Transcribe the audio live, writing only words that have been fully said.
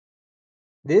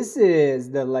This is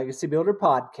the Legacy Builder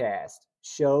Podcast,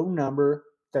 show number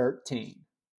 13.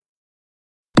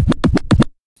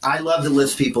 I love to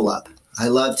lift people up. I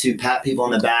love to pat people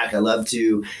on the back. I love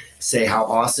to say how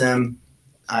awesome.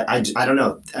 I don't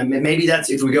know. I mean, maybe that's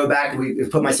if we go back, we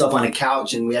put myself on a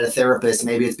couch and we had a therapist.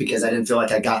 Maybe it's because I didn't feel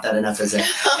like I got that enough as a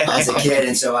kid.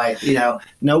 And so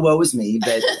no woe is me,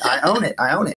 but I own it.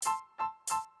 I own it.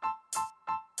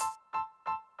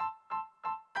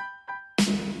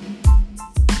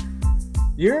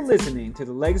 You're listening to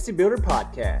the Legacy Builder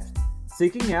Podcast,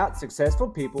 seeking out successful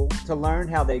people to learn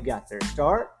how they got their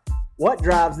start, what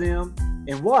drives them,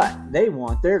 and what they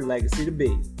want their legacy to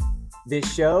be.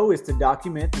 This show is to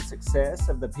document the success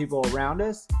of the people around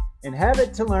us and have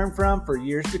it to learn from for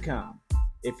years to come.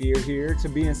 If you're here to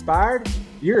be inspired,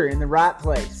 you're in the right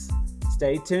place.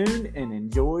 Stay tuned and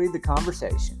enjoy the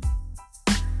conversation.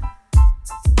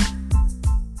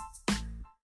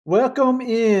 Welcome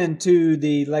into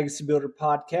the Legacy Builder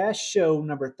Podcast, show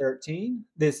number 13.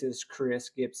 This is Chris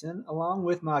Gibson, along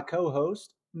with my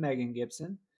co-host, Megan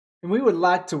Gibson. And we would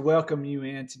like to welcome you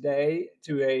in today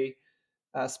to a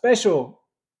special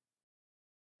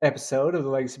episode of the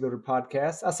Legacy Builder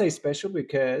Podcast. I say special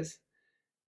because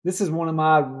this is one of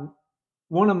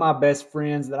my best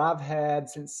friends that I've had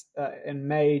since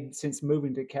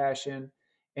moving to Cashion,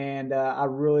 and I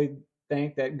really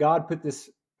think that God put this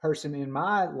person in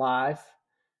my life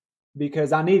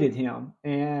because I needed him,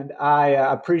 and I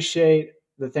appreciate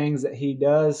the things that he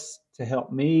does to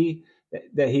help me,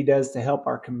 that he does to help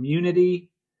our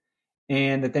community,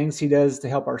 and the things he does to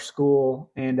help our school.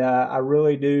 And I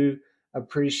really do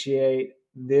appreciate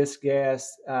this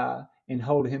guest and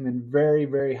hold him in very,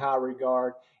 very high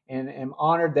regard, and am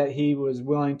honored that he was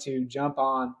willing to jump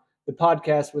on the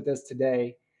podcast with us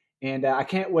today. And I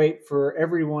can't wait for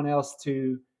everyone else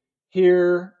to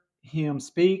hear him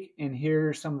speak and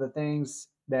hear some of the things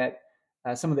that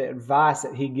some of the advice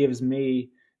that he gives me,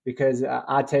 because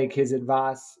I take his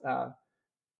advice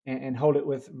and hold it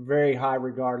with very high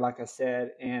regard, like I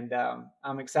said. And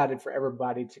I'm excited for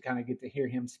everybody to kind of get to hear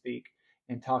him speak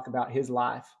and talk about his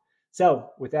life. So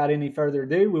without any further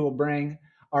ado, we will bring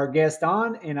our guest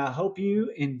on, and I hope you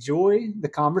enjoy the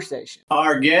conversation.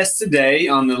 Our guest today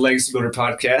on the Legacy Builder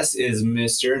Podcast is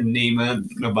Mr. Nima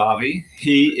Nabavi.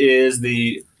 He is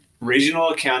the regional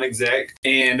account exec,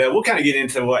 and we'll kind of get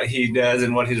into what he does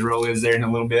and what his role is there in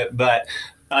a little bit. But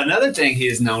another thing he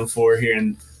is known for here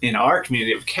in our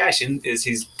community of Cashion is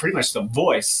he's pretty much the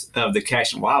voice of the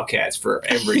Cashion Wildcats for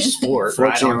every sport,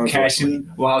 right? On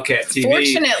Cashion Wildcat TV.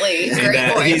 Fortunately,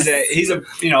 and, he's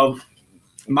a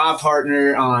my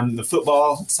partner on the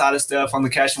football side of stuff on the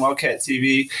Cashion Wildcat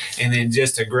TV, and then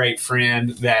just a great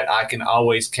friend that I can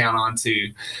always count on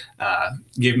to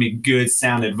give me good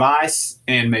sound advice,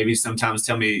 and maybe sometimes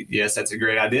tell me, yes, that's a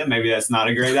great idea, maybe that's not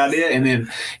a great idea. And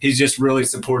then he's just really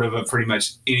supportive of pretty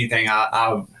much anything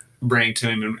I bring to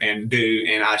him and do,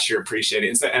 and I sure appreciate it.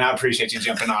 And, and I appreciate you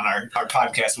jumping on our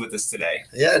podcast with us today.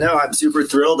 Yeah, no, I'm super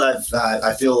thrilled.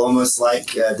 I feel almost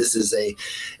like this is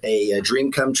a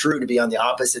dream come true to be on the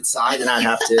opposite side and not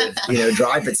have to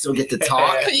drive but still get to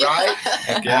talk, right?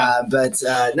 Yeah. But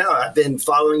no, I've been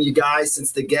following you guys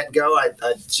since the get-go.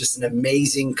 It's just an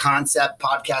amazing concept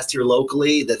podcast here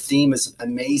locally. The theme is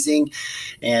amazing,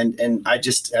 and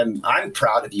I'm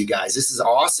proud of you guys. This is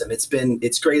awesome.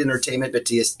 It's great entertainment, but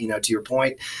to your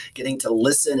point, getting to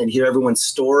listen and hear everyone's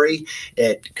story,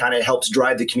 it kind of helps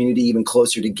drive the community even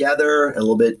closer together. A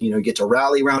little bit, get to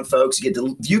rally around folks, get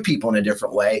to view people in a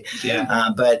different way.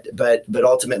 Yeah. But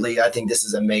ultimately, I think this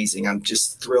is amazing. I'm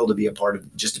just thrilled to be a part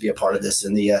of this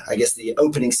in the I guess the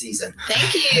opening season.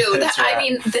 Thank you. Right. I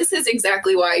mean, this is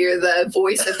exactly why you're the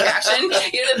voice of Cashion.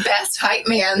 You're the best hype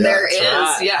man there is.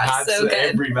 Right. Yeah, Hypes so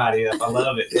good. Everybody up. I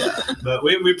love it. Yeah. But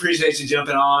we appreciate you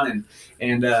jumping on,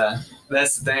 and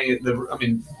that's the thing.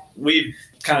 We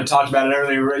kind of talked about it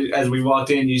earlier as we walked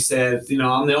in. You said,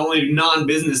 I'm the only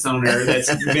non-business owner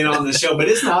that's been on the show, but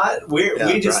it's not.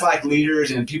 We just like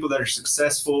leaders and people that are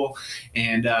successful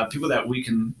and people that we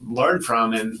can learn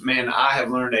from. And man, I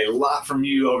have learned a lot from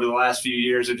you over the last few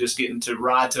years of just getting to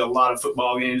ride to a lot of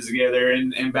football games together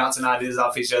and bouncing ideas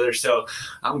off each other. So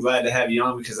I'm glad to have you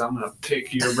on because I'm going to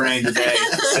pick your brain today.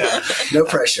 So, no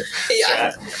pressure.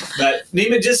 Yeah. But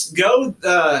Nima, just go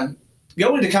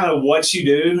go into kind of what you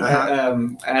do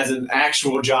as an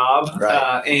actual job,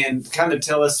 and kind of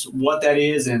tell us what that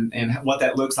is and what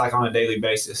that looks like on a daily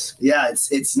basis. Yeah,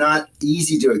 it's not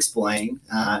easy to explain.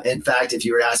 In fact, if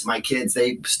you were to ask my kids,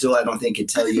 they still, I don't think, could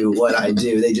tell you what I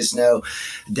do. They just know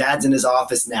Dad's in his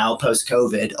office now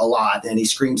post-COVID a lot, and he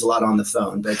screams a lot on the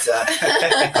phone. But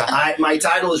my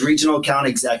title is Regional Account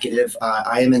Executive.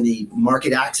 I am in the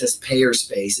market access payer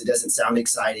space. It doesn't sound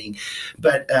exciting,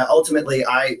 but ultimately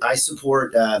I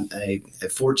support a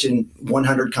Fortune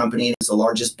 100 company. It's the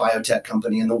largest biotech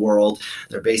company in the world.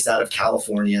 They're based out of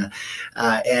California.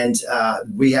 And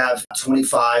we have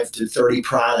 25 to 30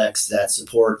 products that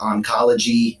support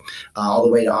oncology, all the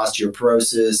way to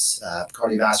osteoporosis,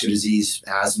 cardiovascular disease,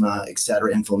 asthma, et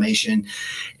cetera, inflammation.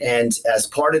 And as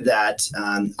part of that,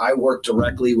 I work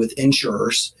directly with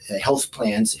insurers, health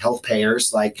plans, health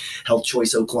payers like Health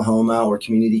Choice Oklahoma or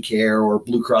Community Care or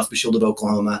Blue Cross Blue Shield of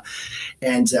Oklahoma,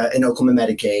 and Oklahoma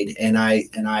Medicaid, and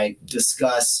I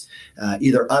discuss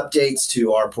either updates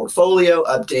to our portfolio,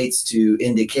 updates to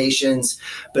indications,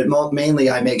 but mainly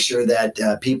I make sure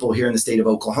that people here in the state of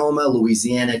Oklahoma,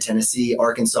 Louisiana, Tennessee,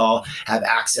 Arkansas have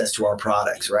access to our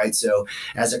products, right? So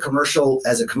as a commercial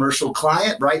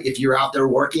client, right, if you're out there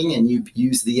working and you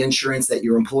use the insurance that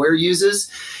your employer uses,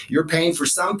 you're paying for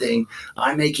something.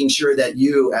 I'm making sure that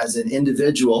you as an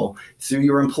individual through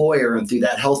your employer and through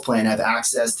that health plan have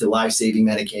access to life-saving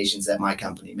medications that my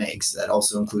company makes. That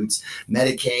also includes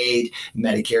Medicaid,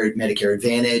 Medicare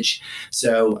Advantage.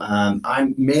 So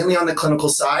I'm mainly on the clinical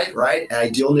side, right? I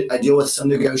deal with some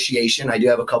negotiation. I do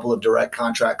have a couple of direct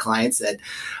contract clients that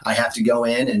I have to go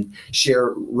in and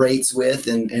share rates with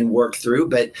and work through.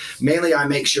 But mainly I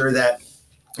make sure that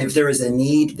if there is a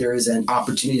need, there is an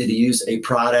opportunity to use a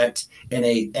product in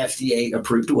a FDA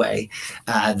approved way,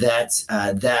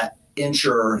 that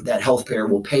insurer, that health payer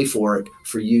will pay for it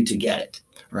for you to get it.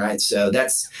 Right. So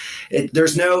that's it.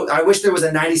 I wish there was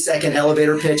a 90-second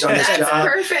elevator pitch on this job.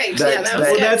 Perfect. But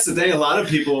that's the thing. A lot of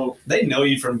people, they know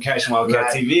you from Cash and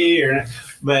Wildcat TV,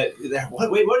 but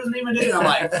what does it even do? And I'm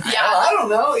like, I don't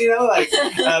know,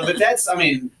 but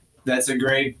that's a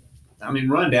great,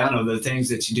 rundown of the things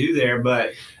that you do there,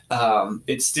 but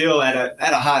it's still at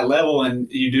a high level and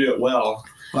you do it well.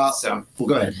 Well,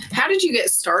 go ahead. How did you get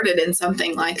started in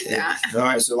something like that? All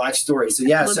right, so life story. So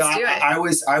yeah, I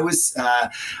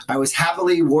was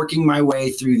happily working my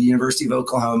way through the University of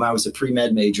Oklahoma. I was a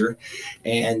pre-med major,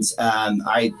 and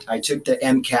I took the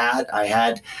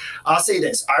MCAT. I'll say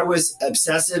this: I was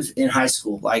obsessive in high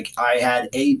school. Like I had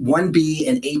a 1B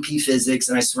in AP Physics,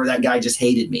 and I swear that guy just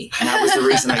hated me, and that was the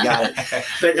reason I got it.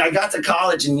 But I got to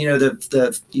college, and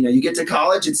you get to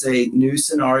college, it's a new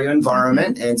scenario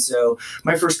environment, and so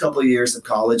my first couple of years of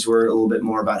college were a little bit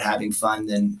more about having fun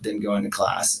than going to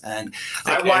class. And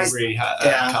college.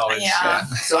 Yeah.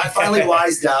 So I finally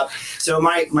wised up. So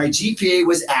my GPA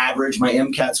was average. My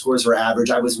MCAT scores were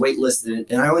average. I was waitlisted,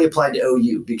 and I only applied to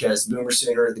OU because Boomer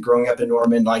Sooner, growing up in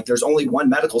Norman, like there's only one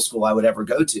medical school I would ever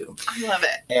go to. I love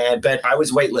it. But I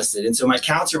was waitlisted. And so my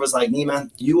counselor was like,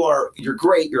 Nima, you're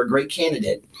great. You're a great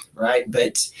candidate, right?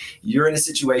 But you're in a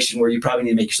situation where you probably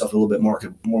need to make yourself a little bit more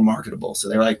marketable. So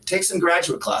they were like, take some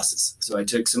graduate classes. So I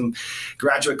took some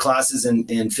graduate classes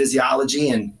in physiology,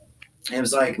 and it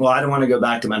was like, well, I don't want to go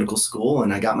back to medical school.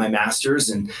 And I got my master's,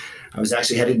 and I was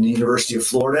actually headed to the University of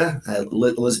Florida.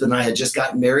 Elizabeth and I had just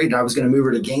gotten married, and I was going to move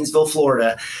her to Gainesville,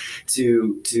 Florida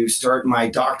to start my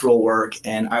doctoral work.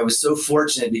 And I was so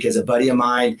fortunate because a buddy of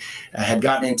mine had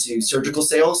gotten into surgical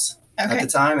sales at the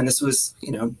time. And this was,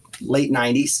 late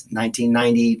 90s,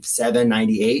 1997,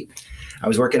 98. I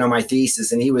was working on my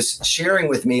thesis, and he was sharing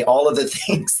with me all of the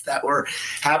things that were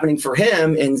happening for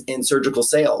him in surgical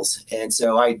sales. And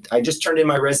so I just turned in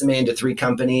my resume into 3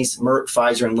 companies, Merck,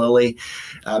 Pfizer, and Lilly.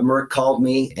 Merck called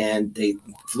me, and they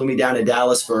flew me down to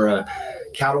Dallas for a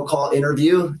cattle call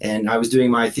interview, and I was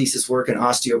doing my thesis work in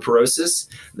osteoporosis.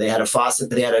 They had an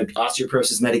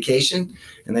osteoporosis medication,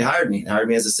 and they hired me. They hired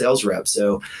me as a sales rep.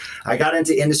 So I got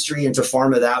into industry, into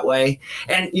pharma that way.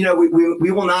 And,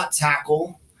 we will not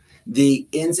tackle the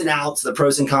ins and outs, the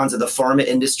pros and cons of the pharma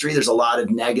industry. There's a lot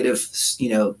of negative,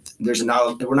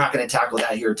 we're not going to tackle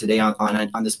that here today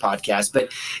on this podcast.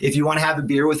 But if you want to have a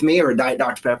beer with me or a Diet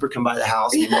Dr. Pepper, come by the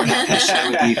house. I'm more happy to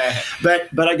share with you.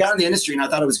 But I got in the industry, and I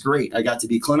thought it was great. I got to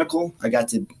be clinical. I got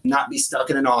to not be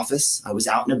stuck in an office. I was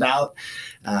out and about.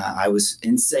 I was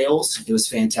in sales. It was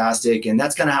fantastic. And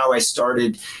that's kind of how I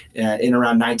started in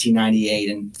around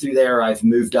 1998. And through there, I've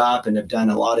moved up and have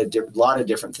done a lot of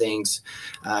different things.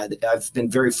 I've been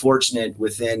very fortunate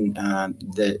within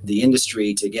the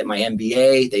industry to get my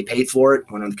MBA. They paid for it.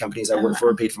 One of the companies I work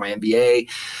for paid for my MBA.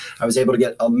 I was able to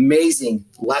get amazing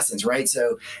lessons, right?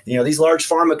 So, these large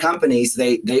pharma companies,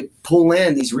 they pull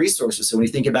in these resources. So when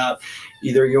you think about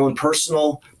either your own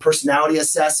personality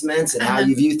assessments and how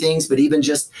you view things, but even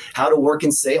just how to work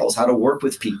in sales, how to work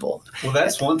with people. Well,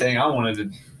 that's one thing I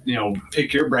wanted to,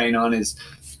 pick your brain on is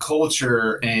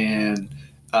culture and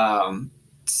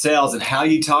sales and how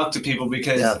you talk to people,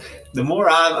 because the more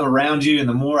I'm around you and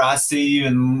the more I see you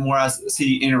and the more I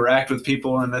see you interact with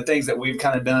people and the things that we've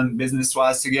kind of done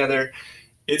business-wise together,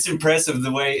 it's impressive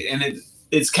the way, and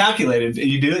it's calculated.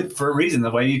 You do it for a reason,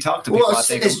 the way you talk to people. Well, I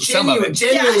think it's genuinely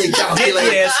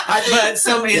calculated. Yes, but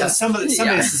some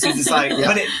instances it's like,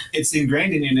 but it's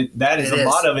ingrained in you. And that is a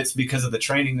lot of it's because of the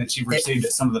training that you've received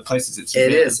at some of the places that you've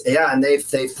been. It is, and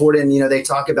they've poured in. They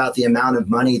talk about the amount of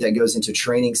money that goes into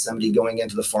training somebody going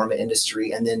into the pharma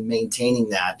industry and then maintaining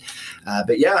that.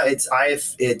 But you're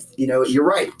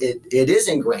right. It is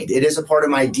ingrained. It is a part of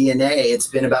my DNA. It's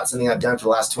been about something I've done for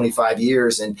the last 25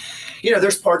 years, and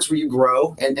there's parts where you grow.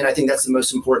 And I think that's the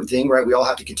most important thing, right? We all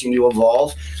have to continue to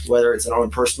evolve, whether it's in our own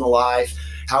personal life,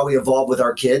 how we evolve with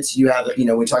our kids. You have,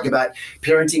 we talk about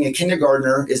parenting a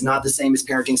kindergartner is not the same as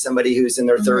parenting somebody who's in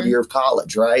their third year of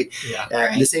college, right?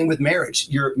 Yeah. The same with marriage.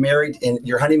 You're married in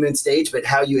your honeymoon stage, but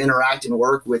how you interact and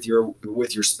work with your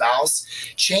spouse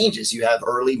changes. You have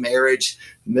early marriage,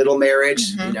 middle marriage,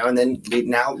 and then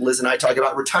now Liz and I talk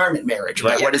about retirement marriage,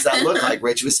 right? What does that look like,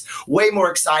 Rich? It was way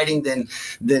more exciting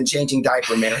than changing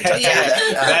diaper marriage. I tell you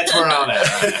that. That's where I'm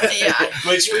at.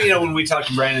 Which, when we talk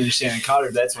to Brandon and Shannon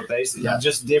Cotter, that's what they see.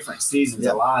 Just different seasons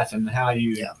of life and how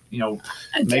you,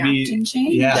 maybe, and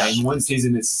change. In one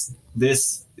season it's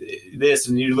this,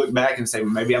 and you look back and say,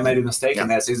 well, maybe I made a mistake in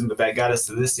that season, but that got us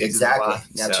to this season. Exactly.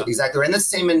 Exactly. And that's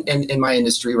the same in my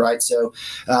industry, right? So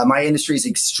my industry is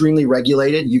extremely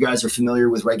regulated. You guys are familiar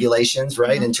with regulations,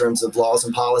 right? In terms of laws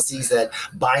and policies that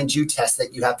bind you, tests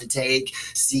that you have to take,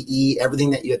 CE, everything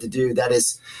that you have to do. That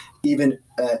is even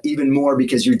more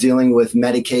because you're dealing with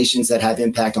medications that have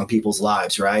impact on people's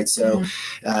lives, right? So,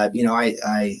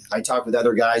 I talk with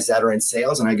other guys that are in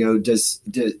sales, and I go,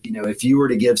 if you were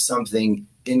to give something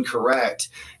incorrect,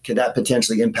 could that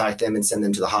potentially impact them and send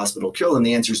them to the hospital, kill them?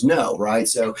 The answer is no, right?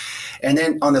 So, and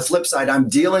then on the flip side, I'm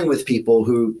dealing with people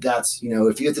who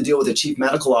if you have to deal with a chief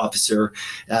medical officer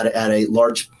at a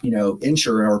large,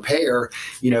 insurer or payer,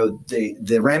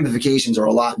 the ramifications are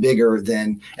a lot bigger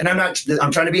than, and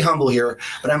I'm trying to be humble here,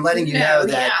 but I'm letting you know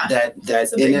that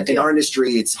in our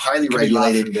industry, it's highly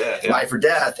regulated, life or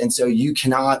death. And so you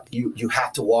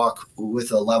have to walk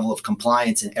with a level of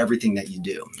compliance in everything that you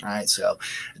do, right? So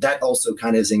that also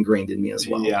kind of is ingrained in me as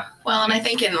well. Yeah. Well, and I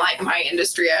think in my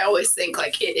industry, I always think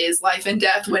it is life and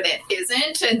death when it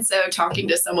isn't. And so talking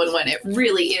to someone when it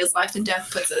really is life and death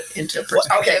puts it into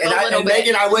perspective a little bit.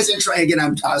 Megan, I wasn't trying, again,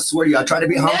 I swear to you, I try to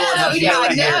be humble and have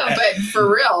humility here. But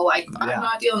for real, I'm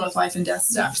not dealing with life and death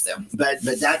stuff. So, but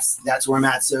that's where I'm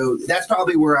at. So that's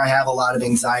probably where I have a lot of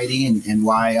anxiety and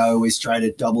why I always try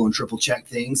to double and triple check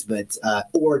things, but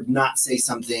or not say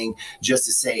something just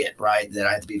to say it, right? That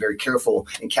I have to be very careful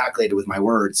and calculated with my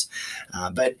words.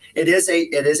 But it is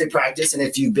a practice, and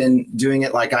if you've been doing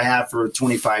it like I have for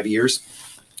 25 years,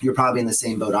 you're probably in the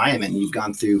same boat I am in. You've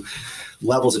gone through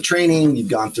levels of training. You've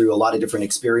gone through a lot of different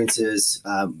experiences.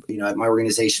 At my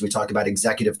organization, we talk about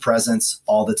executive presence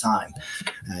all the time.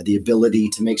 The ability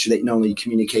to make sure that not only you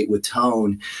communicate with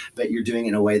tone, but you're doing it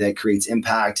in a way that creates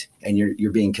impact, and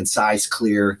you're being concise,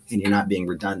 clear, and you're not being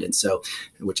redundant. So,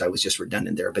 which I was just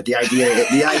redundant there. But the idea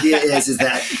is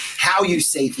that how you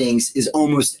say things is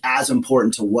almost as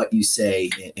important to what you say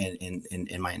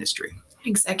in my industry.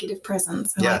 Executive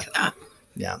presence. I like that.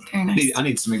 Yeah. Very nice. I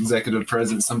need some executive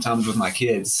presence sometimes with my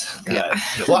kids.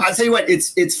 Well, I'll tell you what,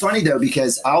 it's funny though,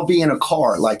 because I'll be in a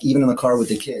car, like even in the car with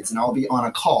the kids, and I'll be on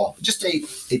a call, just a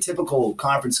typical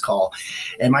conference call.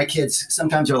 And my kids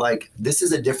sometimes are like, this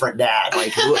is a different dad.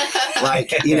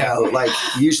 Like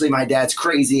usually my dad's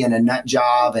crazy and a nut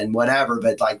job and whatever,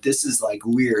 but this is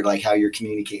weird, how you're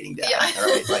communicating, Dad. Yeah.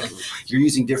 Right? You're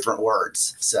using different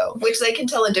words. So, which they can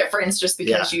tell a difference just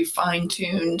because you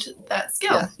fine-tuned that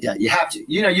skill. Yeah, you have to.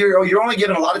 You're only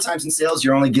given, a lot of times in sales,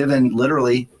 you're only given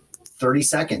literally 30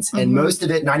 seconds. And most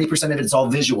of it, 90% of it is all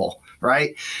visual,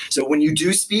 right? So when you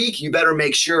do speak, you better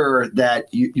make sure that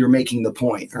you're making the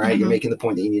point, right? You're making the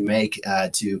point that you need to make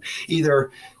to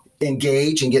either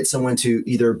engage and get someone to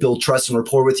either build trust and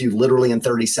rapport with you literally in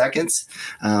 30 seconds,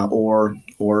 or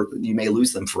you may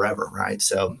lose them forever, right?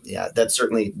 So yeah, that's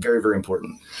certainly very, very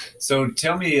important. So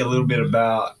tell me a little bit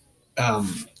about,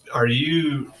 are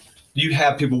you you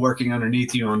have people working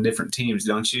underneath you on different teams,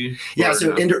 don't you? Yeah.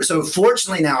 Or no? So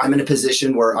fortunately now I'm in a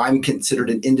position where I'm considered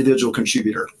an individual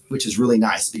contributor, which is really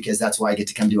nice because that's why I get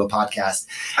to come do a podcast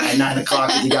at 9 o'clock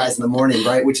with you guys in the morning,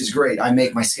 right? Which is great. I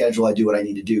make my schedule. I do what I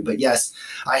need to do. But yes,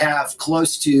 I have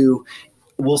close to,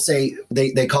 we'll say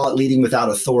they call it leading without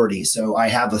authority. So I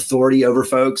have authority over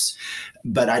folks,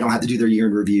 but I don't have to do their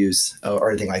year-end reviews or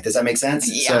anything like this. Does that make sense?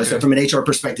 Yeah. So from an HR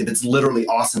perspective, it's literally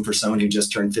awesome for someone who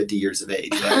just turned 50 years of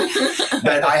age. Right?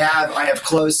 But I have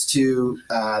close to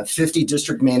 50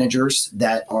 district managers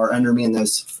that are under me in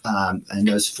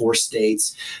those 4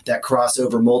 states that cross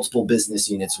over multiple business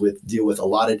units deal with a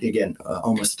lot of, again,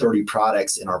 almost 30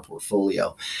 products in our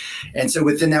portfolio. And so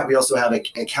within that, we also have an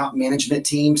account management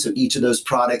team. So each of those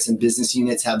products and business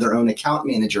units have their own account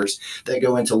managers that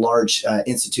go into large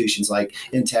institutions like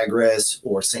Integris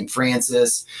or St.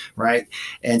 Francis, right?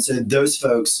 And so those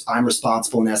folks, I'm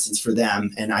responsible in essence for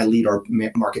them, and I lead our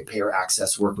market payer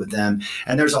access work with them.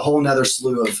 And there's a whole nother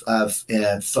slew of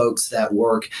folks that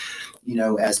work,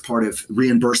 as part of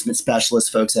reimbursement specialists,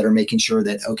 folks that are making sure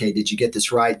that, okay, did you get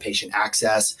this right? Patient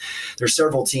access. There's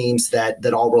several teams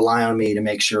that all rely on me to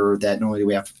make sure that not only do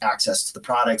we have access to the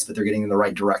products, but they're getting in the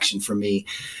right direction from me.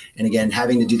 And again,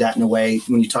 having to do that in a way,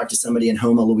 when you talk to somebody in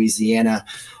Houma, Louisiana,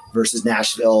 versus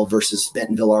Nashville versus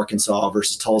Bentonville, Arkansas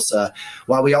versus Tulsa.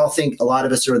 While we all think a lot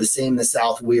of us are the same in the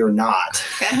South, we are not.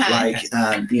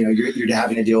 You're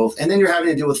having to deal with, and then you're having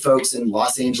to deal with folks in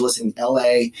Los Angeles and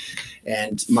LA,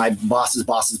 and my boss's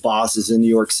boss is in New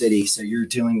York City. So you're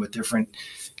dealing with different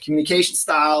communication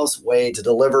styles, way to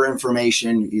deliver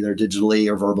information, either digitally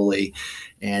or verbally.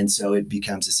 And so it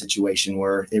becomes a situation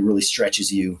where it really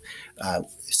stretches you.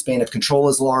 Span of control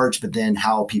is large, but then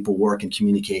how people work and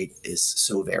communicate is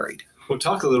so varied. Well,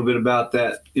 talk a little bit about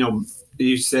that.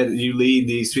 You said you lead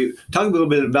these people. Talk a little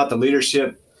bit about the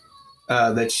leadership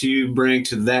that you bring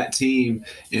to that team,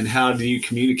 and how do you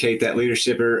communicate that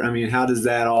leadership? Or, how does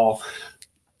that all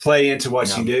play into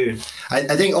what you do?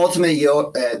 I think ultimately,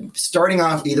 starting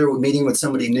off either with meeting with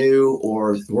somebody new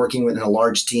or working within a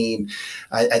large team,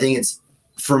 I think it's,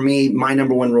 for me, my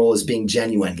number one role is being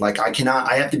genuine. Like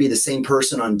I have to be the same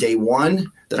person on day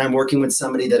 1 that I'm working with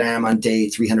somebody that I am on day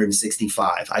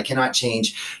 365. I cannot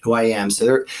change who I am.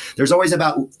 So there's always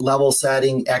about level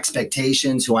setting,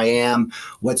 expectations, who I am,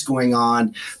 what's going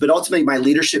on. But ultimately, my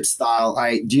leadership style,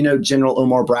 do you know General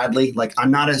Omar Bradley? Like, I'm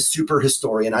not a super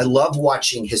historian. I love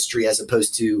watching history as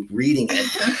opposed to reading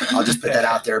it. I'll just put that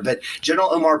out there. But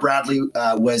General Omar Bradley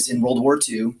was in World War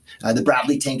II. The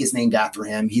Bradley tank is named after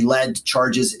him. He led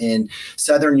charges in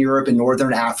Southern Europe and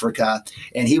Northern Africa,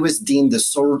 and he was deemed the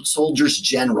soldier's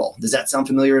general. Does that sound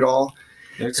familiar at all?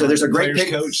 So there's a great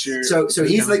picture. So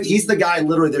he's the guy.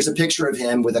 Literally, there's a picture of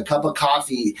him with a cup of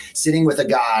coffee, sitting with a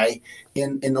guy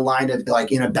in the line of,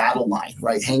 like, in a battle line,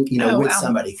 right? With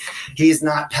somebody. He is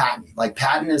not Patton. Like,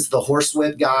 Patton is the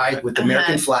horsewhip guy with the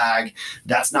American flag.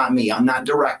 That's not me. I'm not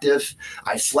directive.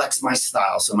 I flex my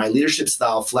style. So my leadership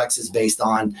style flexes based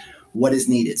on what is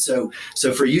needed. So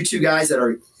for you two guys that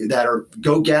are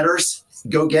go-getters,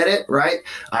 go get it, right?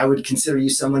 I would consider you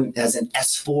someone as an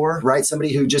S4, right?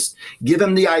 Somebody who just give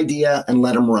them the idea and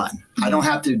let them run. I don't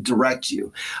have to direct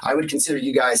you. I would consider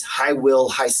you guys high will,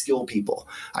 high skill people.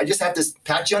 I just have to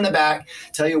pat you on the back,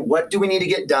 tell you what do we need to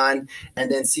get done,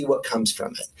 and then see what comes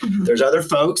from it. Mm-hmm. There's other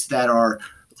folks that are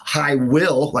high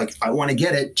will, like I want to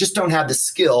get it, just don't have the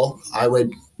skill.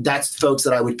 That's folks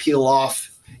that I would peel off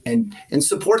and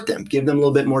support them, give them a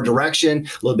little bit more direction,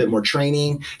 a little bit more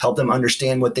training, help them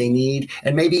understand what they need,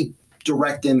 and maybe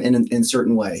direct them in a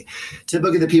certain way.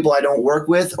 Typically, the people I don't work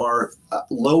with are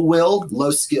low will, low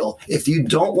skill. If you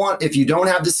don't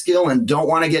have the skill and don't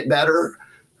want to get better,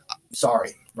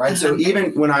 sorry, right? So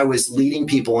even when I was leading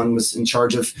people and was in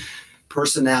charge of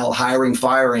personnel, hiring,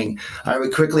 firing, I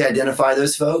would quickly identify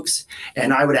those folks,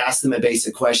 and I would ask them a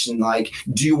basic question like,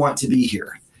 do you want to be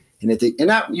here? And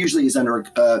that usually is under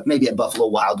maybe at Buffalo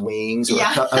Wild Wings or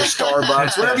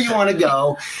Starbucks, wherever you want to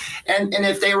go. And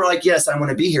if they were like, yes, I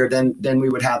want to be here, then we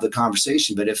would have the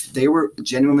conversation. But if they were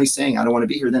genuinely saying, I don't want to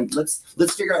be here, then let's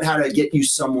figure out how to get you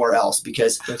somewhere else,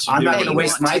 because I'm not going to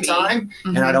waste my time,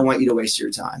 and I don't want you to waste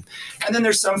your time. And then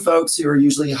there's some folks who are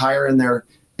usually higher in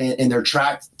their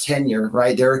track tenure,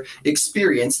 right? They're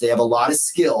experienced, they have a lot of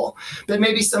skill, but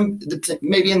maybe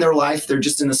in their life, they're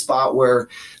just in a spot where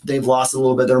they've lost a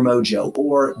little bit of their mojo,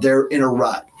 or they're in a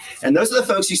rut. And those are the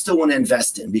folks you still want to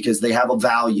invest in because they have a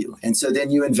value. And so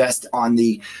then you invest on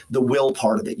the will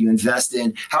part of it. You invest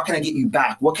in, how can I get you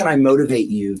back? What can I motivate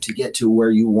you to get to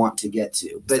where you want to get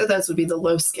to? So those would be the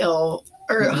low skill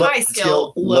or high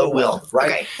skill, low will,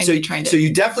 right? Okay. So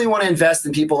you definitely want to invest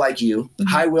in people like you,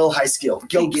 high will, high skill.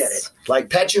 Go get it. Like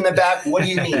Pet pat you in the back. What do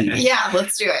you need? Yeah,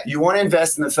 let's do it. You want to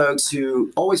invest in the folks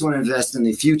who always want to invest in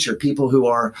the future, people who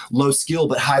are low skill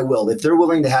but high will. If they're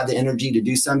willing to have the energy to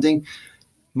do something,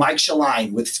 Mike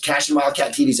Shaline with Cash and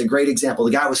Wildcat TV is a great example.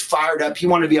 The guy was fired up. He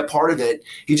wanted to be a part of it.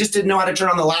 He just didn't know how to turn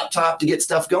on the laptop to get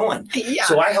stuff going. Yeah.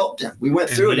 So I helped him. We went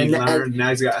through it. And now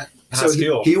he's got high so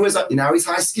skill. He was now he's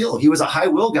high skill. He was a high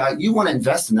will guy. You want to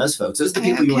invest in those folks. Those are the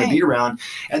people you want to be around,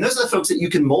 and those are the folks that you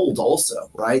can mold also,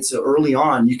 right? So early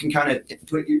on, you can kind of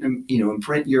put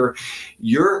imprint your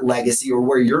legacy or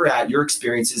where you're at, your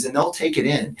experiences, and they'll take it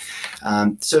in.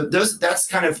 So that's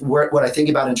kind of what I think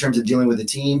about in terms of dealing with a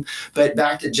team. But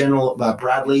back to General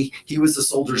Bradley, he was the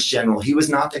soldier's general. He was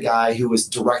not the guy who was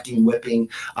directing, whipping.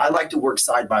 I like to work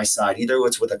side by side. Either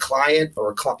it's with a client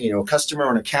or a customer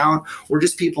or an account, or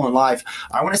just people in life.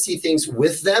 I want to see things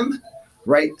with them,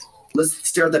 right? Let's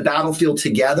stare at the battlefield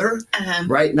together,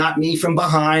 right? Not me from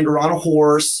behind or on a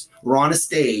horse or on a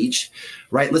stage,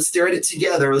 right? Let's stare at it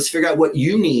together. Let's figure out what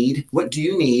you need. What do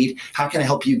you need? How can I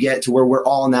help you get to where we're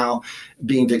all now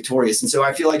being victorious? And so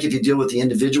I feel like if you deal with the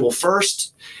individual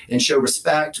first and show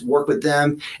respect, work with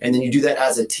them, and then you do that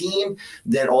as a team,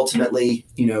 then ultimately,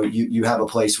 you have a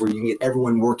place where you can get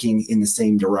everyone working in the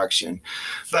same direction.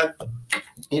 But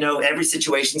every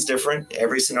situation is different.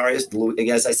 Every scenario is,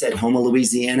 as I said, Houma,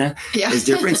 Louisiana is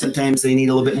different. Sometimes they need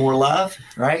a little bit more love,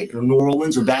 right? Or New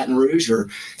Orleans or Baton Rouge or,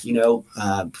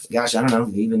 gosh, I don't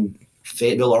know, even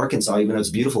Fayetteville, Arkansas, even though it's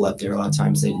beautiful up there, a lot of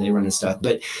times they run into stuff.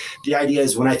 But the idea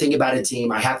is when I think about a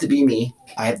team, I have to be me.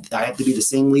 I have to be the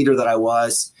same leader that I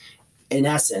was, in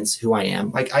essence, who I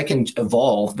am. Like I can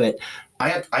evolve, but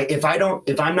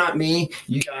if I'm not me,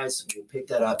 you guys will pick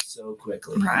that up so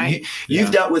quickly. Right.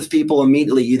 You've dealt with people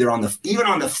immediately, even on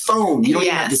the phone. You don't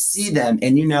even have to see them,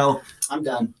 and I'm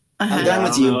done. I'm done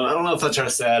with you. I don't know if I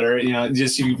trust that or,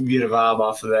 just you can get a vibe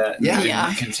off of that. Yeah.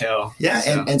 You can tell. Yeah.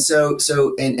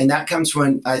 So. And that comes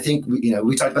when I think,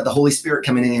 we talked about the Holy Spirit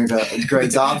coming in here to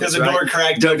Greg's office. Because the door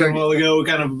cracked a while ago,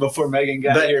 kind of before Megan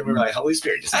got here. We were like, Holy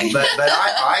Spirit. But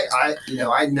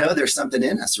I know there's something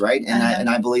in us, right? And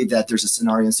I believe that there's a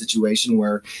scenario and situation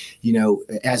where,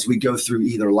 as we go through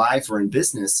either life or in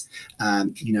business,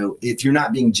 if you're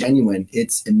not being genuine,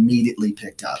 it's immediately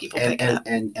picked up.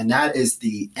 And that is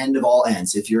the end of all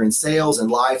ends. If you're in sales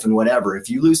and life and whatever, if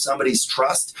you lose somebody's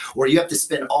trust or you have to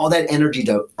spend all that energy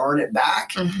to earn it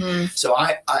back. So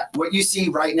I what you see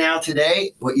right now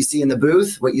today, what you see in the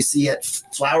booth, what you see at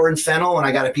Flour and Fennel when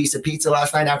I got a piece of pizza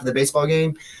last night after the baseball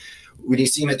game, when you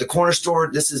see them at the corner store,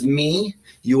 this is me.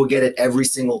 You will get it every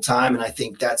single time. And I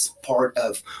think that's part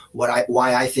of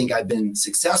why I think I've been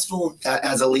successful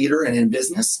as a leader and in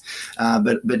business,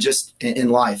 but just in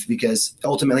life, because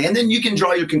ultimately, and then you can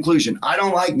draw your conclusion. I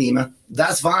don't like Nima.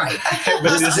 That's fine.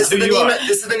 But this is the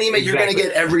Nima you're going to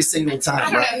get every single time.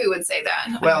 I don't know who would say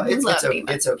that. Well, it's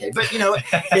okay. But,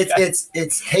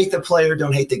 it's hate the player,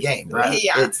 don't hate the game, right?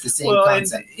 Yeah. It's the same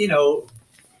concept. And,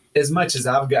 as much as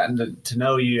I've gotten to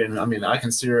know you, and I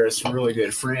consider us really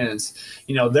good friends,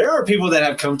 there are people that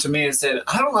have come to me and said,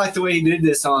 I don't like the way he did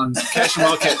this on Cash and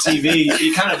Wildcat TV.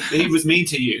 He was mean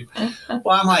to you.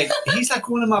 Well, I'm like, he's like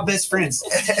one of my best friends.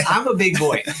 I'm a big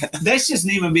boy. That's just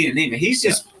Nima being Nima. He's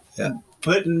just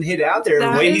putting it out there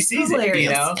the way he sees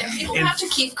hilarious. it, And people have to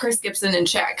keep Chris Gibson in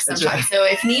check sometimes. Right. So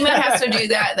if Nima has to do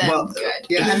that, then good.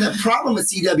 Yeah, and the problem with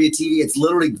CWTV, it's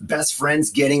literally best friends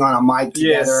getting on a mic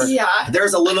together. Yeah.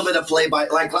 There's a little bit of play by,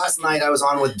 like last night I was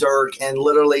on with Dirk, and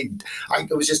literally I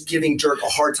was just giving Dirk a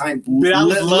hard time.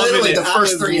 Literally the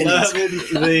first 3 innings.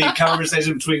 The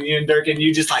conversation between you and Dirk, and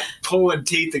you just like pulling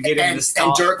teeth to get him to stop.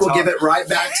 And Dirk will give it right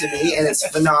back to me, and it's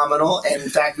phenomenal. And in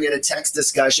fact, we had a text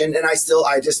discussion, and I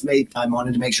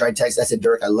wanted to make sure I texted. I said,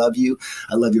 Dirk, I love you.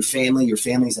 I love your family. Your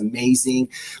family's amazing.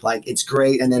 Like, it's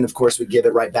great. And then, of course, we give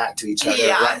it right back to each other,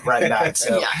 right back.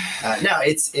 So,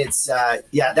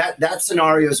 that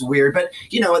scenario is weird. But,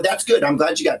 that's good. I'm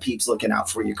glad you got peeps looking out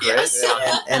for you, Chris.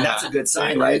 And that's a good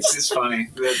sign, right? It's just funny.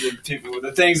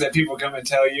 The things that people come and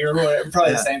tell you are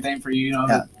probably the same thing for you,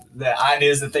 the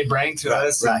ideas that they bring to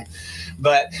us. Right.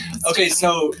 But, okay,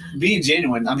 so being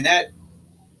genuine, that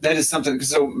is something.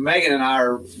 So Megan and I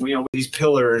are, these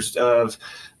pillars of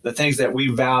the things that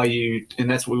we value, and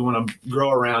that's what we want to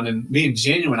grow around. And being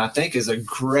genuine, I think, is a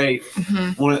great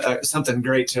something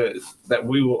great I'm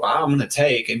going to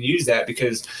take and use that,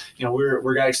 because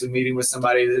we're actually meeting with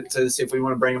somebody to see if we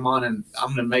want to bring them on, and I'm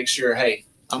going to make sure, hey,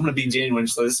 I'm going to be genuine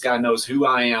so this guy knows who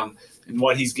I am and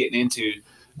what he's getting into.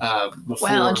 before.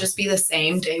 Well, and just be the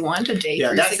same day 1 to day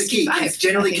 365. That's the key. It's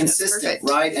generally consistent,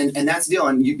 right? And that's the deal.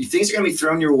 And things are going to be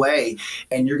thrown your way,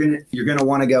 and you're gonna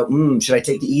want to go, should I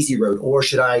take the easy road or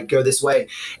should I go this way?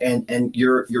 And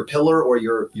your pillar or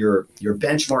your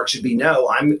benchmark should be no.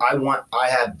 I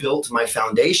have built my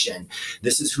foundation.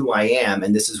 This is who I am,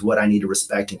 and this is what I need to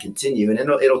respect and continue. And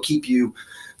it'll keep you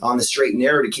on the straight and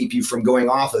narrow to keep you from going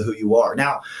off of who you are.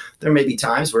 Now, there may be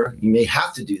times where you may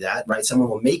have to do that, right? Someone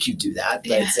will make you do that,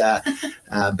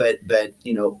 but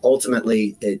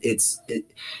ultimately,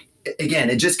 again,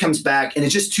 it just comes back, and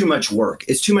it's just too much work.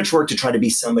 It's too much work to try to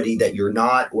be somebody that you're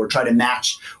not, or try to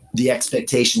match the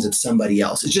expectations of somebody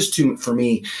else. It's just for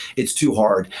me, it's too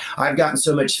hard. I've gotten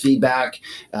so much feedback.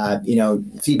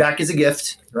 Feedback is a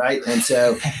gift, right? And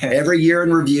so every year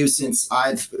in review since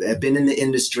I've been in the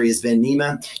industry has been,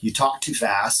 Nima, you talk too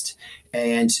fast,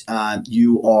 and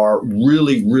you are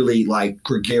really, really like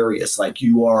gregarious, like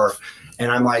you are.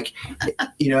 And I'm like,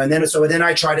 and then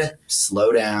I try to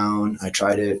slow down. I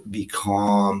try to be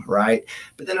calm, right?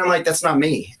 But then I'm like, that's not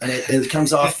me, and it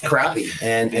comes off crappy.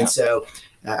 And so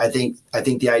I think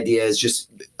the idea is just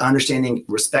understanding,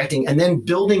 respecting, and then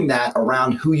building that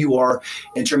around who you are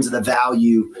in terms of the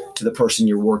value to the person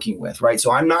you're working with, right?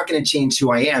 So I'm not going to change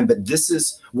who I am, but this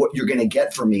is what you're going to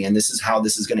get from me, and this is how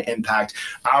this is going to impact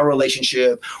our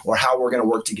relationship or how we're going to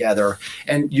work together.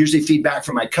 And usually feedback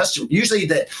from my customer, usually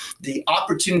the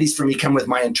opportunities for me come with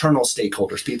my internal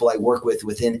stakeholders, people I work with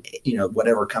within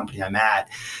whatever company I'm at.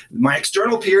 My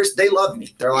external peers, they love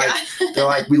me. They're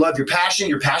like, we love your passion.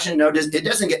 Your passion, it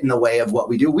doesn't get in the way of what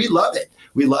we do. We love it.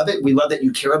 We love it. We love that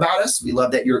you care about us. We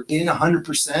love that you're in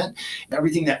 100%.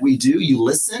 Everything that we do, you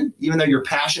listen, even though you're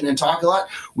passionate and talk a lot,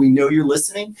 we know you're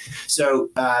listening. So,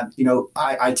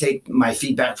 I take my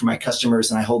feedback from my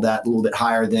customers and I hold that a little bit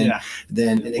higher than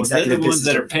an executive. They're the ones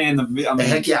that are paying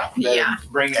heck yeah.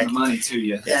 Bringing the money to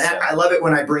you. Yeah, so. I love it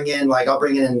when I'll bring in,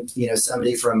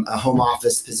 somebody from a home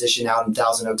office position out in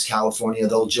Thousand Oaks, California.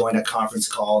 They'll join a conference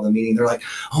call, the meeting. They're like,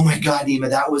 oh my God, Nima,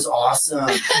 that was awesome.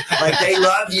 Like they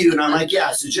love you. And I'm like,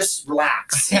 yeah, so just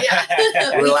relax.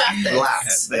 Yeah.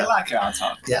 Relax. They like how I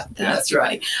talk. Yeah, that's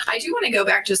right. I do want to go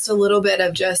back just a little bit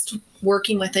of just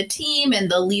working with a team and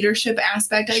the leadership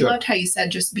aspect. I loved how you said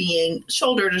just being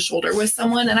shoulder to shoulder with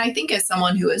someone. And I think as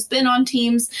someone who has been on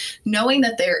teams, knowing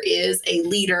that there is a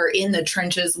leader in the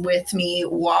trenches with me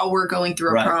while we're going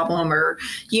through a problem or,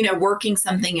 working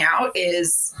something out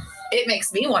it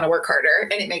makes me want to work harder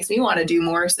and it makes me want to do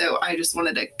more. So I just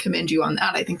wanted to commend you on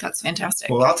that. I think that's fantastic.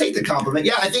 Well, I'll take the compliment.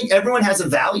 Yeah, I think everyone has a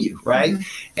value, right?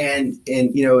 Mm-hmm. And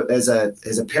as a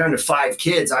parent of 5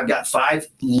 kids, I've got 5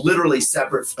 literally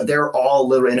separate. They're all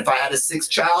literally. And if I had a 6th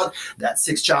child, that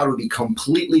 6th child would be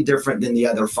completely different than the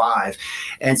other 5.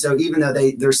 And so even though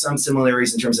there's some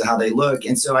similarities in terms of how they look.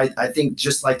 And so I think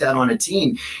just like that on a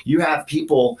team, you have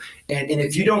people, and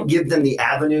if you don't give them the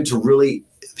avenue to really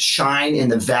shine in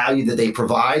the value that they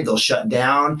provide, they'll shut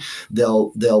down.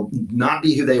 They'll not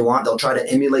be who they want. They'll try to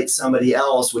emulate somebody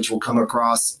else, which will come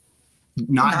across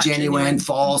not genuine,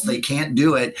 false. They can't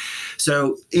do it.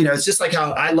 So, it's just like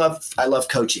how I love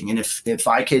coaching. And if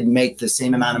I could make the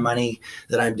same amount of money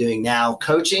that I'm doing now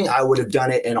coaching, I would have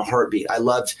done it in a heartbeat. I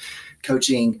loved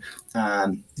coaching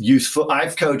youth.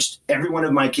 I've coached every one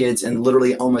of my kids in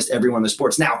literally almost every one of the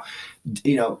sports. Now,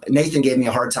 Nathan gave me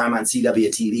a hard time on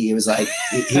CWTV. He was like,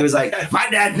 my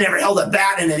dad never held a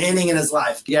bat in an inning in his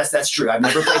life. Yes, that's true. I've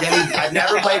never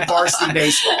played varsity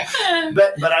baseball,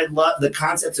 but I love the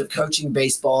concepts of coaching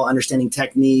baseball, understanding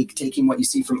technique, taking what you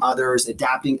see from others,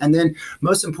 adapting, and then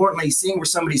most importantly, seeing where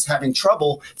somebody's having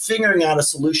trouble, figuring out a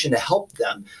solution to help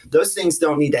them. Those things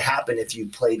don't need to happen if you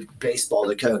played baseball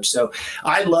to coach. So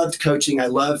I loved coaching. I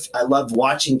loved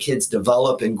watching kids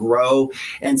develop and grow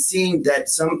and seeing that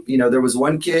there was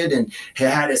one kid and he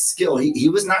had a skill. He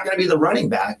was not going to be the running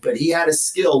back, but he had a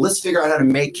skill. Let's figure out how to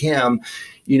make him,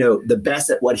 the best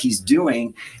at what he's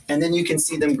doing. And then you can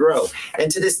see them grow.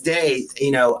 And to this day,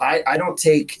 I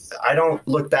don't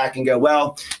look back and go,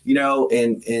 well,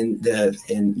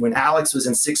 when Alex was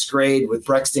in 6th grade with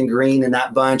Brexton Green and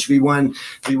that bunch, we won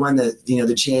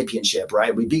the championship,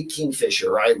 right? We beat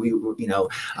Kingfisher, right?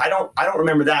 I don't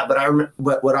remember that,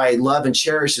 but what I love and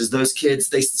cherish is those kids.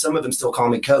 Some of them still call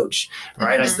me coach,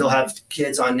 right? Mm-hmm. I still have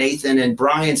kids on Nathan and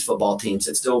Brian's football teams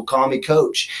that still call me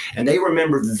coach, and they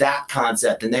remember that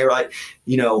concept. And they were like,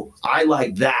 I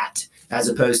like that as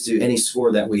opposed to any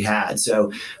score that we had.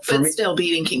 So for me, still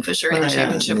beating Kingfisher in the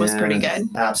championship was pretty good.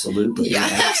 Absolutely. Yeah.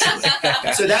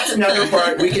 Absolutely. So that's another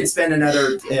part. We could spend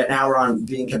another hour on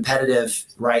being competitive,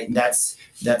 right? And that's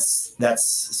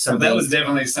something. That was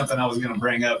definitely something I was going to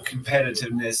bring up,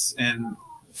 competitiveness. And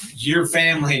your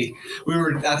family,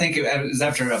 I think it was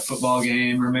after a football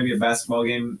game or maybe a basketball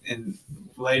game, and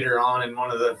later on in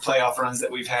one of the playoff runs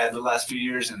that we've had the last few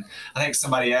years. And I think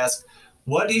somebody asked,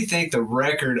 what do you think the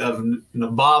record of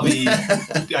Nabavi,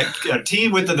 a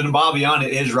team with the Nabavi on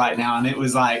it is right now? And it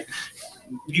was like,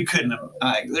 you couldn't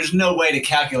there's no way to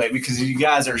calculate, because you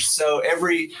guys are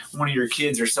every one of your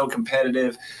kids are so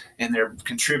competitive and they're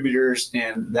contributors,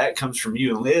 and that comes from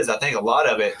you and Liz. I think a lot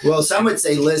of it. Well, some would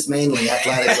say Liz mainly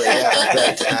athletically,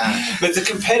 but the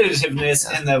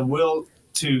competitiveness and the will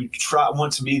to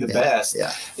want to be the best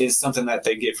is something that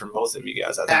they get from both of you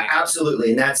guys, I think.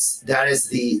 Absolutely. And that's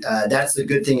the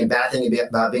good thing and bad thing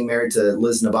about being married to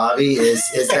Liz Nabavi is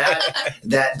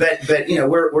that but you know,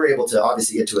 we're able to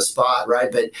obviously get to a spot,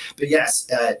 right? But yes,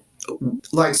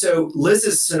 so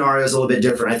Liz's scenario is a little bit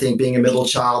different. I think being a middle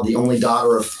child, the only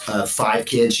daughter of 5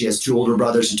 kids, she has 2 older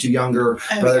brothers and 2 younger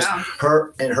brothers. Yeah.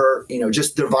 Her, you know,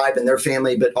 just their vibe and their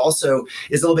family, but also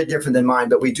is a little bit different than mine.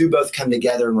 But we do both come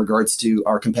together in regards to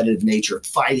our competitive nature,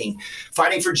 fighting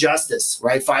for justice,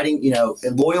 right? Fighting, you know,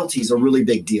 and loyalty is a really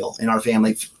big deal in our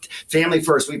family. Family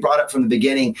first. We brought up from the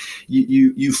beginning.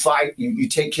 You fight. You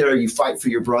take care. You fight for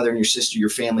your brother and your sister, your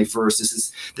family first.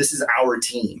 This is our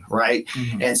team, right?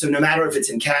 Mm-hmm. And so no matter if it's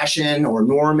in Cashin or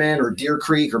Norman or Deer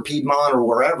Creek or Piedmont or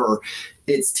wherever,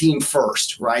 it's team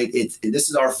first, right? This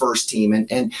is our first team,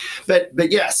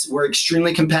 but yes, we're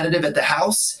extremely competitive at the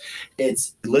house.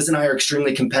 Liz and I are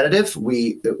extremely competitive.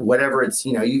 Whatever it's,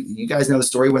 you know, you guys know the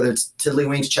story, whether it's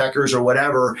Tiddlywinks, checkers, or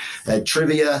whatever,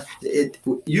 trivia.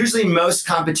 Usually most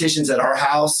competitions at our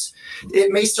house,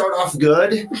 it may start off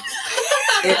good.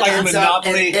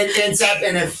 It ends up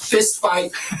in a fist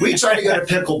fight. We try to go to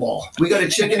pickleball. We go to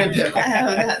chicken and pickle.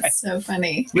 Oh, that's so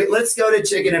funny. Let's go to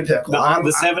chicken and pickle.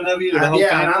 The 7 of you? And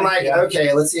I'm like,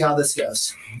 okay, let's see how this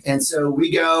goes. And so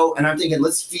we go, and I'm thinking,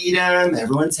 let's feed them.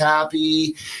 Everyone's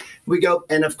happy. We go,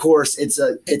 and of course, it's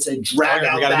a drag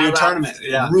out. We got to do a tournament.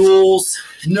 Yeah. Rules,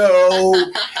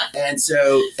 no, and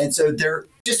so they're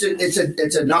just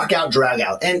it's a knockout, drag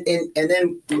out, and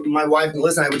then my wife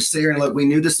Liz and I would just sit here and look. We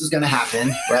knew this was going to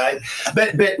happen, right?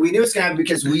 But we knew it's going to happen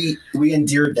because we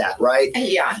endured that, right?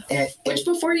 Yeah. Which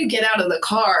before you get out of the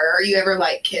car, are you ever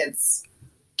like, kids,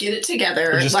 get it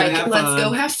together? Like, let's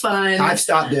go have fun. I've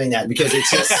stopped doing that because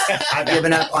it's just I've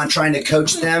given up on trying to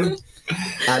coach them.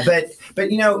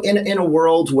 But you know, in a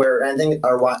world where I think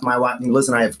my wife Liz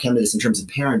and I have come to this in terms of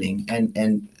parenting,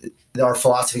 and our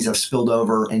philosophies have spilled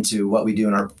over into what we do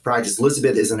in our practice.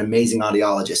 Elizabeth is an amazing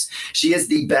audiologist. She is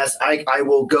the best. I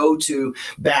will go to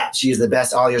bat. She is the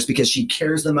best audiologist because she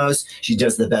cares the most. She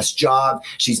does the best job.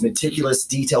 She's meticulous,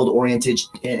 detailed oriented.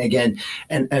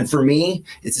 And for me,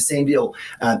 it's the same deal.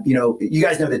 You know, you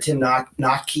guys know the Tim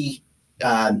Nockey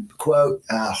quote,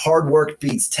 hard work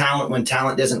beats talent when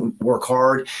talent doesn't work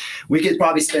hard. We could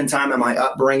probably spend time on my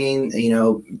upbringing, you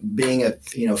know, being a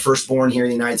firstborn here in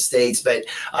the United States, but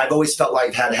I've always felt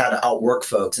like I've had to outwork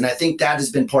folks. And I think that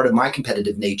has been part of my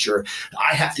competitive nature.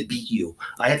 I have to beat you.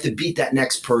 I have to beat that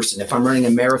next person. If I'm running a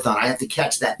marathon, I have to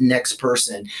catch that next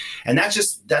person. And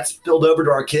that's spilled over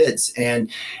to our kids.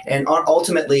 And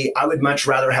ultimately, I would much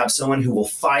rather have someone who will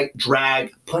fight,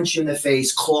 drag, punch you in the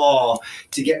face, claw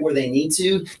to get where they need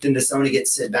to than to someone to get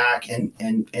sit back and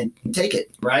take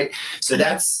it, right? So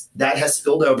that has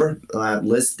spilled over.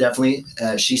 Liz definitely,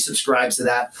 she subscribes to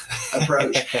that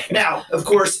approach. Now, of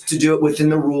course, to do it within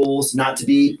the rules, not to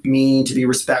be mean, to be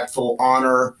respectful,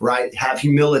 honor, right? Have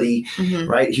humility,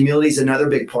 right? Humility is another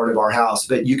big part of our house,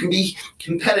 but you can be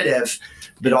competitive,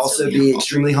 but also be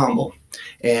extremely humble.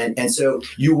 And so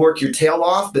you work your tail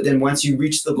off, but then once you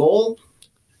reach the goal,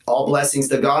 all blessings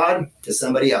to God, to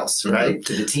somebody else, right?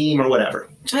 To the team or whatever.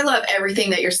 I love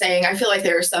everything that you're saying. I feel like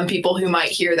there are some people who might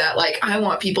hear that, like, I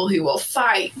want people who will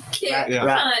fight, kick,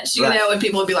 punch, you know, and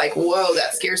people would be like, whoa,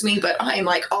 that scares me. But I'm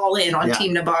like all in on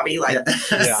Team Nabavi, like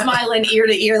smiling ear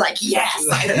to ear, like, yes,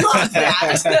 I love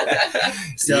that.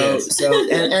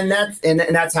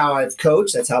 And that's how I've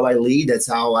coached. That's how I lead. That's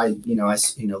how I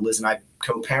Liz and I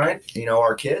co-parent,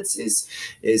 our kids is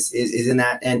in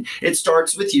that. And it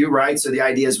starts with you, right? So the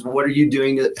idea is, what are you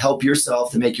doing to help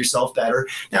yourself, to make yourself better?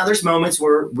 Now there's moments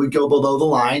where we go below the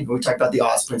line. We talk about the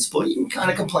Oz principle. You can kind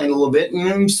of complain a little bit,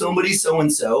 somebody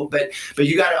so-and-so, but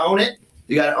you got to own it.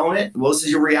 You got to own it. Well, this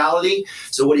is your reality.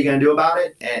 So what are you going to do about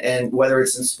it? And whether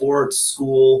it's in sports,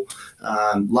 school,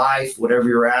 life, whatever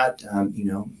you're at,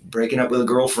 breaking up with a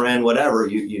girlfriend, whatever,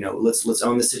 let's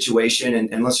own the situation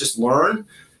and let's just learn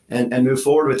and move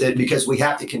forward with it, because we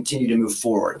have to continue to move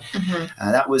forward.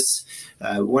 That was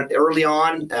when early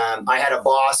on. I had a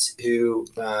boss who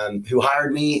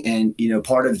hired me, and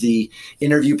part of the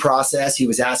interview process, he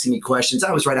was asking me questions.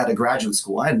 I was right out of graduate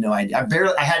school. I had no idea.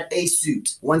 I had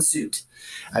one suit.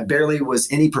 I barely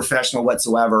was any professional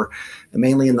whatsoever,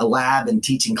 mainly in the lab and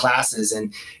teaching classes.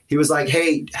 And he was like,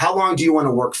 "Hey, how long do you want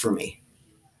to work for me?"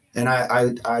 And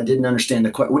I didn't understand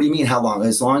the question. What do you mean, how long?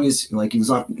 As long as, like, he was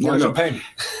on. No, pay me.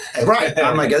 Right.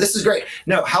 I'm like, oh, this is great.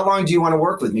 No, how long do you want to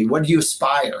work with me? What do you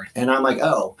aspire? And I'm like,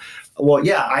 oh, well,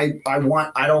 yeah, I don't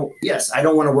want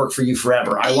to work for you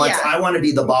forever. I want to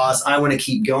be the boss. I want to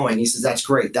keep going. He says, that's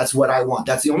great. That's what I want.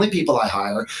 That's the only people I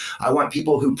hire. I want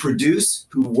people who produce,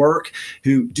 who work,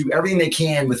 who do everything they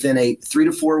can within a 3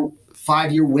 to 4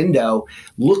 5-year window,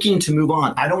 looking to move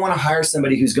on. I don't want to hire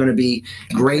somebody who's going to be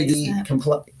grady.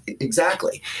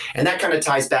 Exactly. And that kind of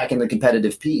ties back in the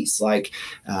competitive piece. Like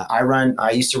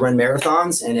I used to run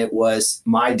marathons, and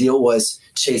my deal was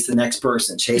chase the next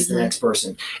person, the next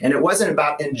person. And it wasn't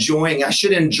about enjoying. I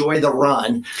should enjoy the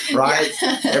run, right?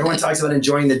 Everyone talks about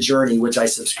enjoying the journey, which I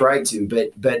subscribe to,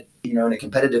 but in a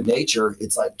competitive nature,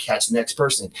 it's like catch the next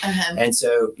person. And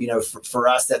so, for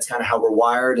us, that's kind of how we're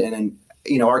wired. And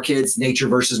our kids, nature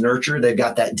versus nurture, they've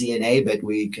got that DNA, but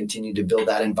we continue to build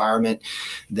that environment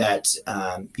that,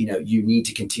 you need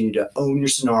to continue to own your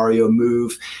scenario,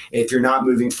 move. If you're not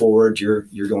moving forward,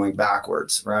 you're going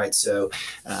backwards, right? So,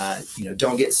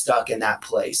 don't get stuck in that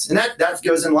place. And that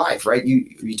goes in life, right?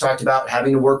 You talked about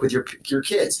having to work with your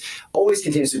kids, always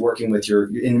continuously working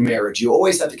in marriage. You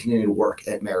always have to continue to work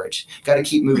at marriage. Got to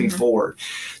keep moving forward.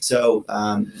 So,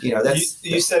 that's.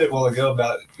 You said it a while ago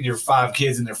about your 5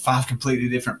 kids, and they're 5 completely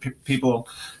different people.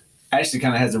 Actually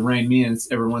kind of has to rein me in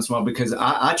every once in a while, because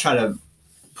I try to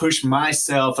push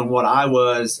myself and what I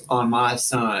was on my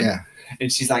son. Yeah.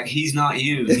 And she's like, he's not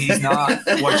you. He's not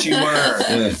what you were.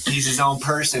 Yeah. He's his own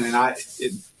person. And I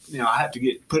have to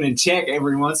get put in check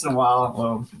every once in a while.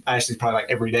 Well, actually, probably like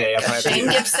every day. Shane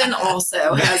Gibson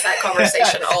also has that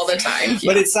conversation all the time.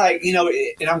 But it's like,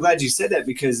 and I'm glad you said that,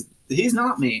 because he's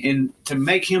not me. And to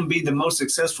make him be the most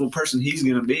successful person he's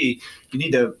going to be, you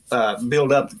need to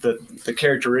build up the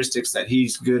characteristics that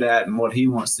he's good at and what he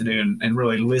wants to do, and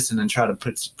really listen and try to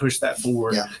push that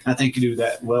forward. Yeah. I think you do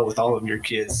that well with all of your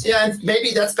kids. Yeah, and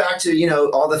maybe that's back to,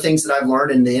 all the things that I've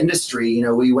learned in the industry.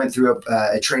 We went through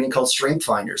a training called Strength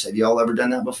Finders. Have you all ever done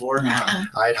that before? Uh-huh.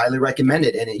 I'd highly recommend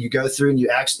it. And you go through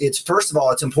and first of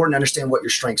all, it's important to understand what your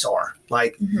strengths are.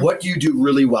 Like, what do you do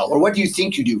really well, or what do you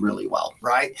think you do really well,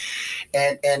 right?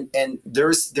 And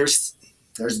there's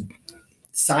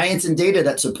science and data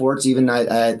that supports, even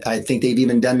I think they've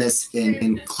even done this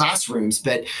in classrooms.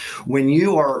 But when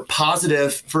you are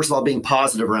positive, first of all, being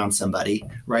positive around somebody,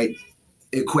 right,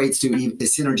 equates to a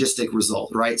synergistic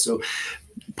result, right? So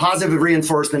positive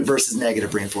reinforcement versus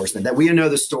negative reinforcement, that we know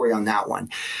the story on that one.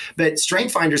 But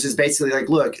Strength Finders is basically like,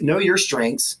 look, know your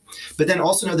strengths, but then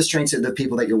also know the strengths of the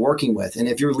people that you're working with. And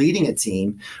if you're leading a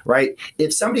team, right,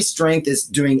 if somebody's strength is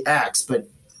doing X, but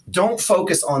don't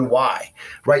focus on why,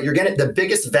 right? You're getting the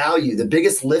biggest value, the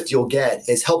biggest lift you'll get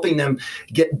is helping them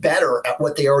get better at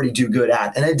what they already do good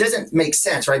at. And it doesn't make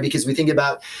sense, right? Because we think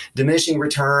about diminishing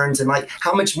returns and like,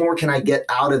 how much more can I get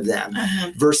out of them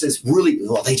versus really,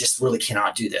 well, they just really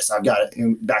cannot do this. I've got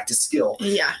to back to skill.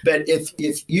 Yeah. But if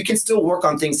you can still work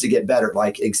on things to get better,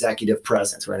 like executive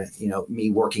presence, right? Me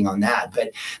working on that.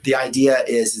 But the idea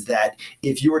is that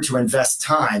if you were to invest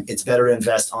time, it's better to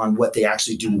invest on what they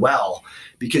actually do well,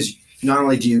 because not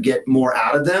only do you get more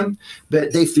out of them,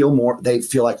 but they feel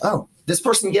like, oh, this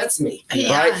person gets me,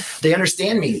 right? They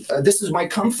understand me. This is my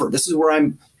comfort. This is where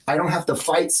I don't have to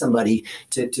fight somebody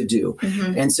to do.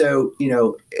 And so,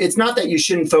 it's not that you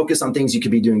shouldn't focus on things you could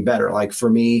be doing better. Like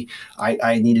for me,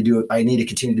 I need to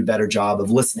continue to do a better job of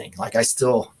listening. Like I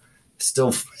still,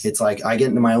 it's like I get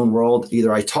into my own world.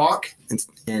 Either I talk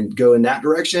and go in that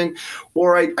direction,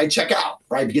 or I check out,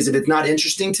 right? Because if it's not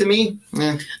interesting to me,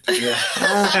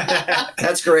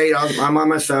 that's great. I'm on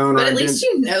my phone. But at least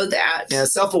you know that. Yeah,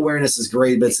 self-awareness is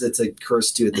great, but it's a curse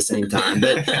too at the same time.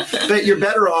 But you're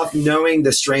better off knowing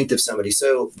the strength of somebody.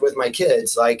 So with my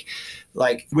kids, like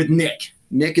with Nick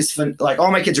is fun. Like all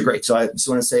my kids are great. So I just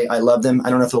want to say I love them. I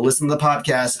don't know if they'll listen to the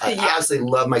podcast. I absolutely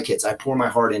love my kids. I pour my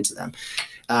heart into them.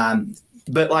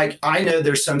 But like, I know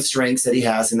there's some strengths that he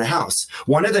has in the house.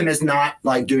 One of them is not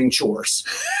like doing chores.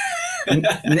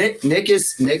 Nick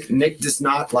does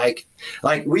not like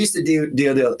we used to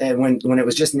do and when it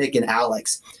was just Nick and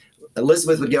Alex,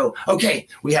 Elizabeth would go, okay,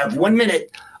 we have 1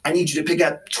 minute. I need you to pick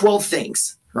up 12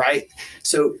 things. right?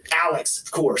 So Alex,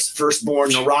 of course, firstborn,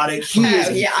 neurotic.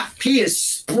 He is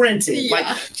sprinting, like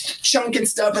chunking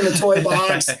stuff in the toy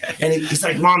box. And he's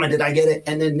like, Mama, did I get it?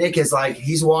 And then Nick is like,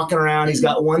 he's walking around, he's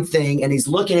got one thing, and he's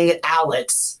looking at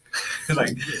Alex.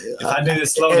 Like, if I do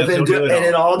this slow enough, and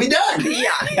it'll all be done.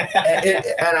 Yeah.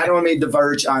 And I don't want to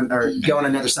diverge on or go on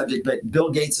another subject, but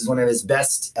Bill Gates is one of his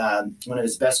best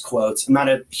quotes. I'm not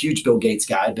a huge Bill Gates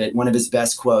guy, but one of his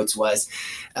best quotes was,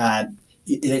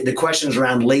 the question is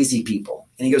around lazy people.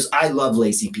 And he goes, I love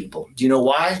lazy people. Do you know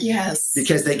why? Yes.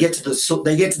 Because they get to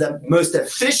the most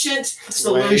efficient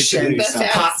solution,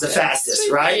 the fastest,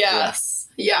 right? Yes.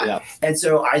 Yeah. And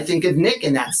so I think of Nick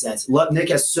in that sense. Nick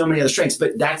has so many other strengths,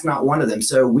 but that's not one of them.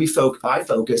 So I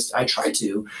try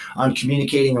to on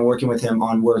communicating and working with him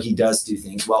on where he does do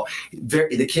things. Well,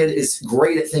 the kid is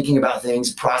great at thinking about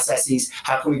things, processes.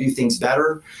 How can we do things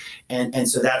better? And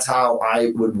so that's how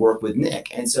I would work with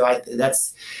Nick. And so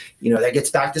that gets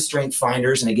back to strength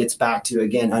finders, and it gets back to,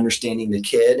 again, understanding the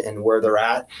kid and where they're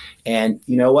at. And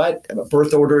you know what?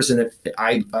 Birth orders, and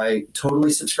I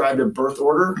totally subscribe to birth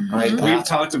order. Mm-hmm. We've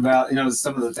talked about,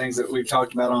 some of the things that we've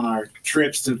talked about on our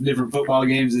trips to different football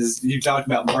games is you talked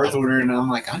about birth order, and I'm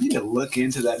like, I need to look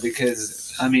into that because,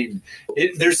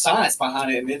 there's science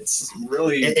behind it, and it's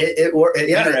really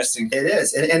interesting. It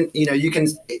is. And you can,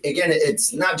 again,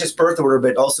 it's not just birth order,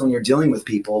 but also when you're dealing with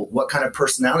people, what kind of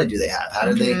personality do they have? How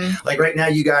do they, like right now,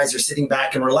 you guys are sitting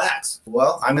back and relax.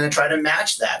 Well, I'm going to try to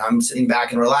match that. I'm sitting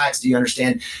back and relax. Do you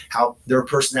understand how their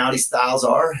personality styles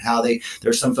are?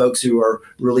 There's some folks who are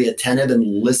really attentive and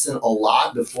listen a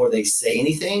lot before they say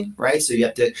anything, right? So you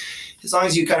have to, as long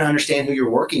as you kind of understand who you're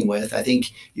working with, I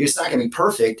think it's not going to be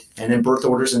perfect. And then birth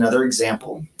order is another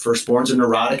example. Firstborns are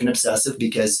neurotic and obsessive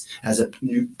because as a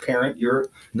new parent, you're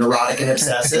neurotic and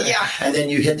obsessive. And then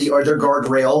you hit the other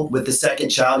guardrail with the second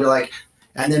child. You're like,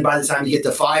 and then by the time you get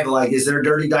to 5, like, is there a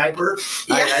dirty diaper?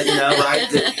 Right?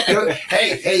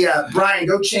 Hey, Brian,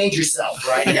 go change yourself,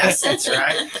 right? In essence,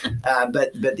 right?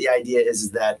 But the idea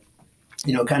is that,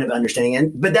 kind of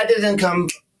understanding. But that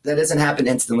doesn't happen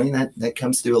instantly. That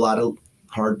comes through a lot of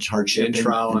hardship and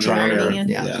trial and error.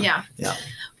 Yeah.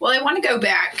 Well, I want to go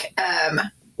back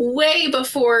way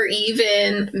before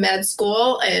even med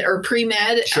school or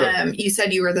pre-med. Sure. You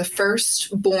said you were the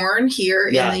firstborn here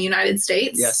in the United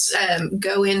States. Yes.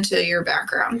 Go into your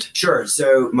background. Sure.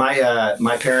 So my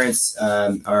parents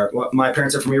my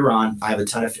parents are from Iran. I have a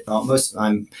ton of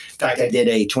in fact, I did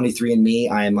a 23andMe.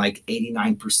 I am like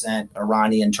 89%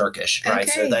 Iranian Turkish, right?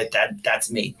 Okay. So that's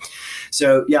me.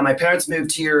 So yeah, my parents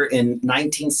moved here in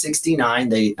 1969.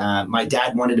 My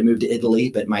dad wanted to move to Italy,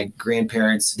 but my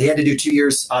grandparents, they had to do 2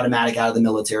 years automatic out of the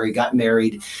military, got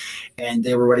married, and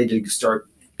they were ready to start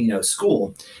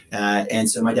school. And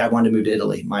so my dad wanted to move to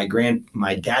Italy. My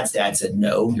dad's dad said,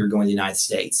 no, you're going to the United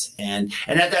States. And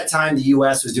at that time, the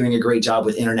U.S. was doing a great job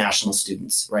with international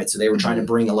students, right? So they were trying to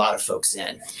bring a lot of folks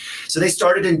in. So they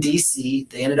started in D.C.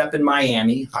 They ended up in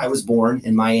Miami. I was born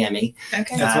in Miami.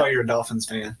 Okay. That's why you're a Dolphins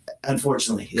fan.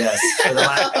 Unfortunately, yes. For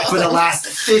the last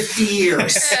 50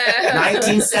 years.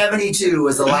 1972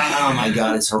 was the last. Oh, my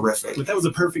God, it's horrific. But that was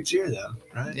a perfect year, though,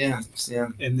 right? Yeah.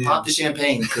 And then, pop the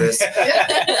champagne, Chris.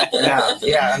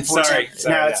 Yeah, unfortunately.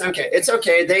 Sorry, no, it's okay. It's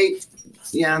okay.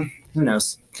 Who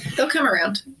knows? They'll come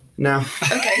around. No.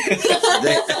 Okay.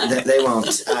 they won't.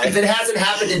 If it hasn't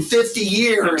happened in 50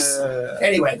 years.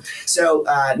 Anyway, so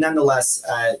nonetheless,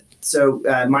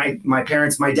 my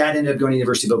parents, my dad ended up going to the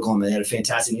University of Oklahoma. They had a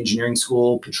fantastic engineering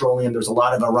school, petroleum. There's a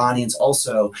lot of Iranians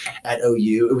also at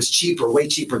OU. It was cheaper, way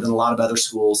cheaper than a lot of other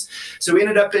schools. So we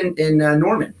ended up in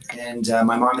Norman, and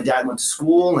my mom and dad went to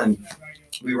school, and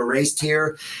we were raised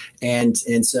here. And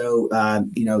so,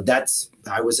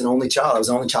 I was an only child. I was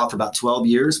an only child for about 12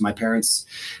 years. My parents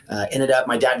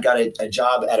my dad got a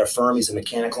job at a firm. He's a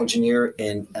mechanical engineer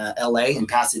in LA, in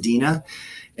Pasadena.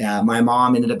 My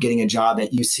mom ended up getting a job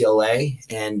at UCLA,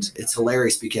 and it's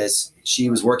hilarious because she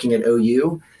was working at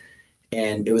OU,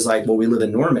 and it was like, well, we live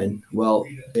in Norman. Well,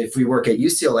 if we work at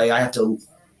UCLA, I have to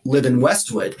live in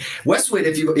Westwood. Westwood,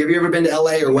 if you've ever been to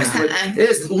LA or Westwood, it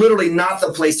is literally not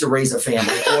the place to raise a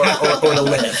family or to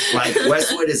live. Like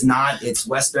Westwood is not, it's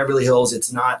West Beverly Hills.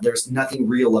 It's not, there's nothing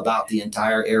real about the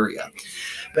entire area.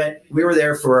 But we were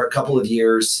there for a couple of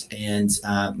years, and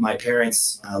my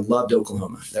parents loved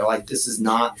Oklahoma. They're like, this is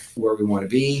not where we want to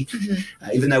be.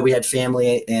 Mm-hmm. Even though we had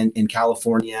family in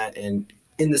California, and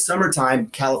in the summertime,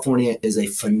 California is a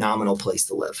phenomenal place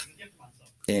to live.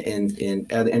 In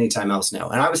any time else, no.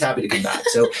 And I was happy to come back.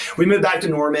 So we moved back to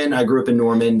Norman. I grew up in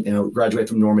Norman, graduated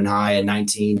from Norman High in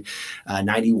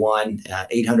 1991,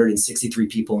 863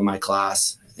 people in my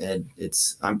class. And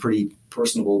I'm pretty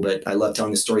personable, but I love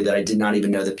telling the story that I did not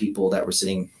even know the people that were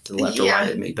sitting to the left or right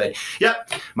of me. But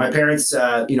yep, my parents,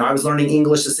 I was learning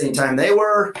English the same time they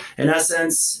were, in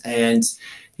essence. And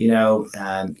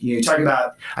you talk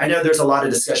about, I know there's a lot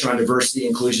of discussion around diversity,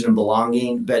 inclusion, and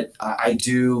belonging, but I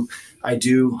do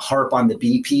harp on the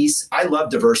B piece. I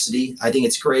love diversity. I think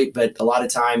it's great, but a lot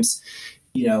of times,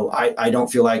 I don't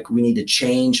feel like we need to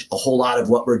change a whole lot of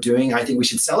what we're doing. I think we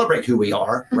should celebrate who we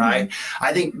are, right?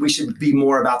 I think we should be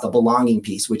more about the belonging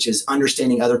piece, which is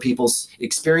understanding other people's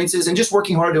experiences and just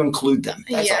working hard to include them.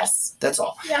 That's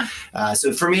all. Yeah.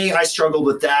 So for me, I struggled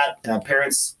with that.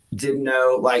 Parents didn't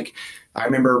know, I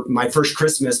remember my first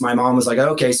Christmas, my mom was like,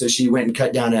 okay, so she went and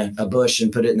cut down a bush and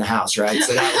put it in the house, right?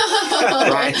 So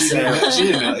right? So she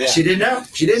didn't know. Yeah. She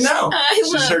didn't know. I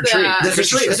love her tree. That's a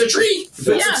tree. It's a tree.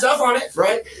 Put some stuff on it,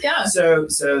 right? Yeah. So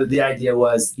the idea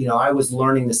was, I was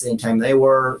learning the same time they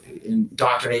were,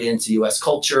 indoctrinated into U.S.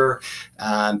 culture,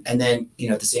 and then,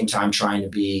 at the same time trying to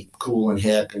be cool and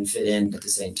hip and fit in at the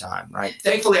same time, right?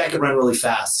 Thankfully, I could run really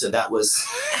fast, so that was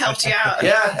helped you out.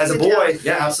 Yeah, as a boy,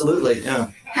 yeah, absolutely,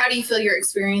 yeah. How do you feel your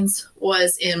experience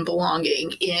was in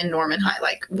belonging in Norman High?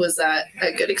 Was that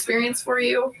a good experience for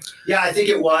you? Yeah, I think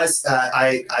it was.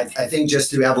 I think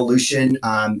just through evolution,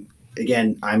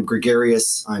 again, I'm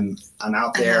gregarious. I'm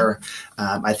out there.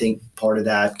 I think part of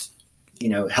that,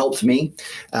 helped me.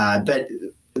 But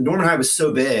Norman High was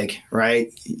so big, right?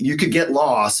 You could get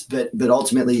lost, but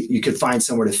ultimately you could find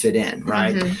somewhere to fit in,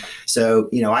 right? So,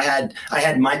 I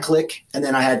had my clique, and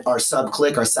then I had our sub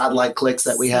clique, our satellite cliques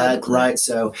that we had, right?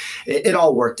 So it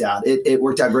all worked out. It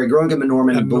worked out great. Growing up in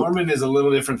Norman. And Norman is a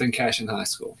little different than Cashion High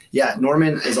School. Yeah,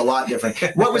 Norman is a lot different.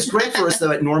 What was great for us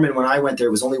though at Norman when I went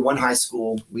there was only one high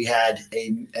school. We had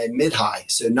a mid-high.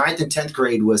 So 9th and 10th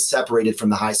grade was separated from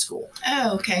the high school.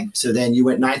 Oh, okay. So then you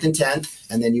went 9th and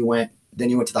 10th, and then you went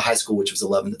to the high school, which was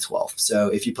 11 to 12. So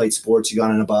if you played sports, you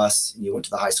got on a bus and you went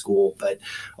to the high school. But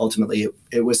ultimately,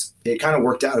 it kind of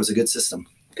worked out. It was a good system.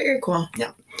 Very cool.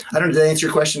 Yeah. I don't know. Did I answer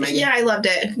your question, Megan? Yeah, I loved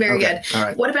it. Very good. All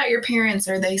right. What about your parents?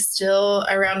 Are they still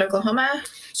around Oklahoma?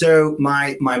 So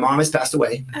my mom has passed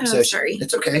away. Oh, so sorry.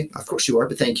 It's okay. Of course you are,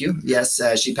 but thank you. Yes,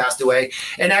 she passed away.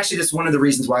 And actually, that's one of the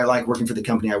reasons why I like working for the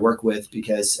company I work with,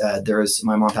 because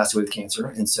my mom passed away with cancer.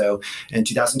 And so in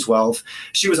 2012,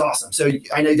 she was awesome. So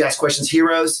I know you asked questions,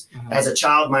 heroes. As a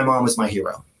child, my mom was my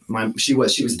hero. She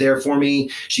was there for me.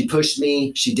 She pushed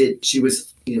me. She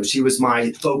was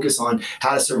my focus on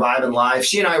how to survive in life.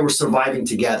 She and I were surviving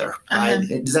together.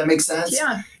 Does that make sense?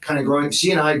 Yeah. Kind of growing.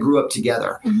 She and I grew up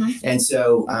together. And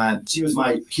so she was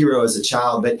my hero as a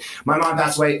child. But my mom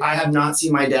passed away. I have not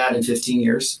seen my dad in 15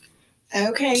 years.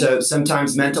 Okay. So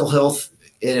sometimes mental health,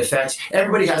 it affects,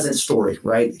 everybody has a story,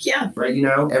 right? Yeah. Right.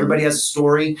 Everybody has a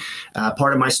story.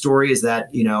 Part of my story is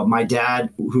that, my dad,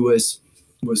 who was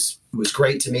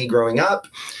great to me growing up,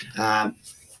 I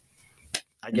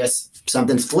guess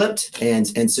something's flipped.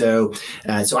 And so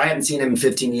I haven't seen him in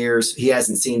 15 years. He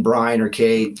hasn't seen Brian or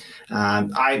Kate.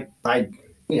 It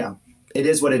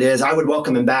is what it is. I would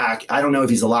welcome him back. I don't know if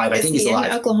he's alive. I think he's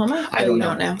alive. In Oklahoma? I don't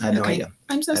know. I have no idea.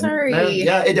 I'm so sorry.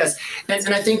 Yeah, it does.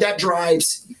 And I think that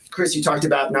drives, Chris, you talked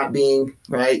about not being,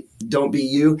 right? Don't be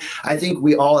you. I think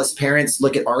we all as parents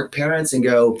look at our parents and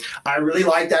go, I really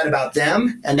like that about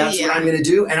them, and that's what I'm going to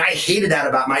do. And I hated that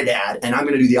about my dad, and I'm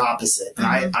going to do the opposite.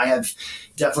 And I have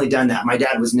definitely done that. My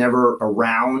dad was never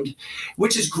around,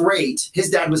 which is great. His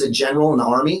dad was a general in the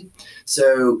Army.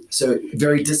 So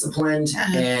very disciplined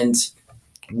and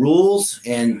rules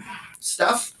and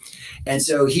stuff. And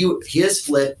so his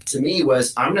flip to me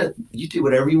was, you do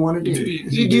whatever you want to do.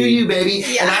 You do you, baby.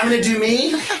 Yeah. And I'm going to do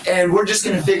me. And we're just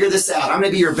going to figure this out. I'm going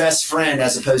to be your best friend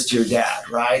as opposed to your dad,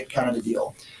 right? Kind of a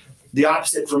deal. The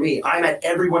opposite for me. I'm at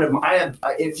every one of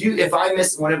if I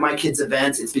miss one of my kids'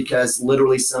 events, it's because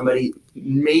literally somebody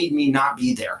made me not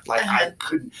be there. I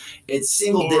couldn't, it's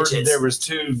single digits. There was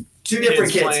two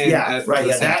different kids. Yeah, right.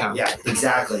 Yeah,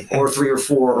 exactly. Or 3 or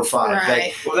 4 or 5.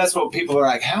 Right. Well, that's what people are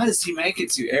like. How does he make it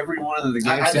to every one of the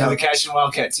games on the Cashion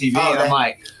Wildcat TV? And I'm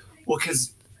like, well,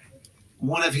 because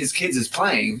one of his kids is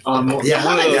playing on one of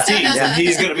those teams, and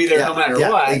he's going to be there no matter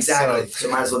what. Exactly. So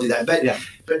might as well do that.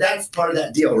 But that's part of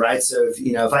that deal, right? So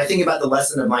if I think about the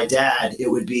lesson of my dad, it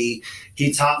would be,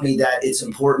 he taught me that it's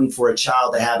important for a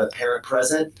child to have a parent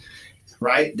present.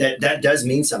 Right? That does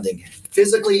mean something.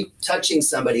 Physically touching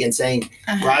somebody and saying,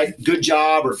 right, good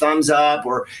job, or thumbs up,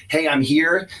 or hey, I'm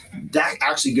here. That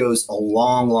actually goes a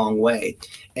long, long way.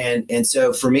 And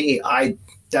so for me, I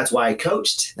that's why I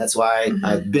coached. That's why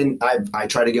I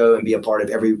try to go and be a part of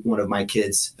every one of my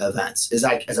kids' events as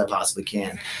I possibly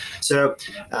can. So,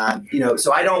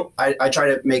 so I try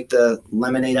to make the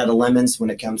lemonade out of lemons when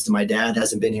it comes to my dad.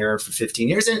 Hasn't been here for 15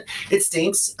 years and it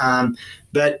stinks.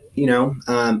 But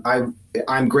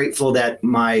I'm grateful that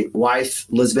my wife,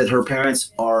 Elizabeth, her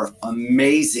parents are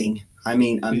amazing. I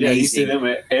mean, amazing. Yeah, you see them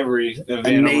at every event.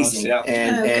 Amazing. Almost,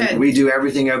 yeah. And we do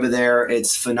everything over there.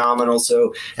 It's phenomenal.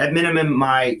 So at minimum,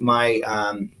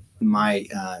 my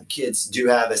kids do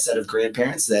have a set of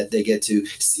grandparents that they get to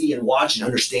see and watch and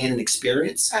understand and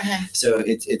experience. So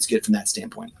it's good from that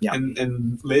standpoint. Yeah.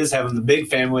 And Liz having the big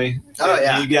family. Oh,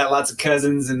 yeah. You got lots of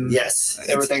cousins and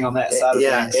everything on that side of things.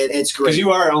 Yeah, it's great. Because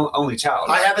you are only child.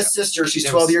 I have a sister. She's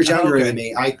 12 years younger than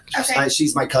me.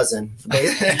 She's my cousin. But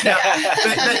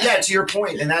yeah, to your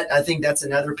point, and that I think that's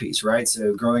another piece, right?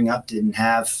 So growing up, didn't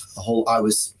have I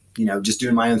was just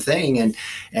doing my own thing.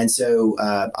 And so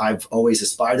I've always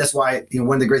aspired. That's why,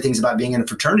 one of the great things about being in a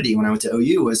fraternity when I went to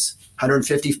OU was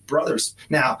 150 brothers.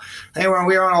 Now, we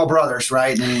weren't all brothers,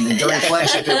 right? And during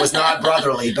flagship, it was not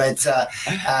brotherly, but that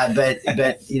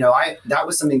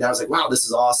was something that I was like, wow, this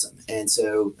is awesome. And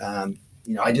so,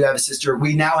 I do have a sister.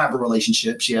 We now have a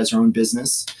relationship. She has her own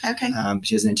business. Okay.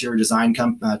 She has an interior design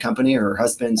company. Her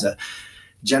husband's a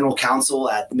general counsel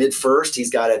at MidFirst.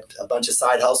 He's got a bunch of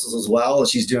side hustles as well, and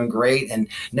she's doing great. And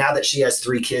now that she has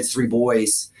 3 kids, 3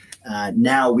 boys,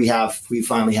 now we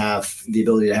finally have the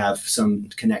ability to have some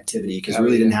connectivity because we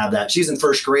really didn't have that. She's in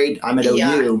first grade. I'm at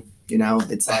OU.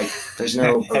 It's like there's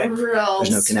no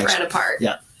connection. Spread apart.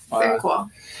 Yeah. Very cool.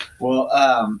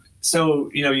 Well, so,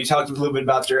 you talked a little bit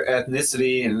about your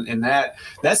ethnicity and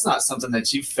that's not something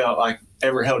that you felt like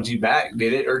ever held you back,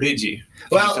 did it? Or did you?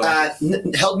 Well,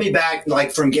 held me back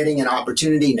like from getting an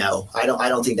opportunity? No, I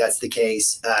don't think that's the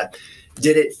case.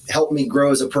 Did it help me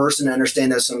grow as a person and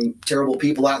understand there's some terrible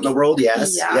people out in the world?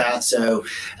 Yes. Yeah. So,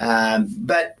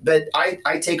 but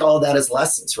I take all of that as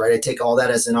lessons, right? I take all that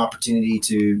as an opportunity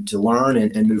to learn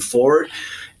and move forward.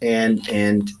 And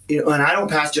I don't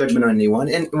pass judgment on anyone.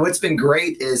 And what's been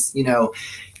great is,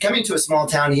 coming to a small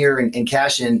town here in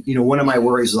Cashion, one of my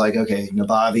worries was like, okay,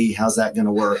 Nabavi, how's that going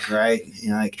to work, right?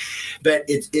 But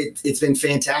it's been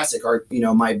fantastic.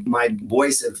 My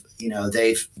boys have,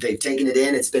 they've taken it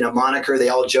in. It's been a moniker. They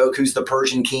all joke, who's the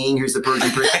Persian king, who's the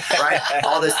Persian prince, right?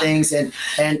 All those things, and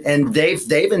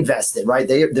they've invested, right?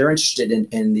 They're interested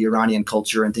in the Iranian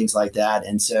culture and things like that,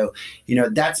 and so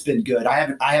that's been good.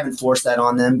 I haven't forced that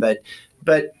on them, but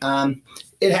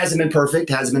it hasn't been perfect.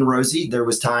 It hasn't been rosy. There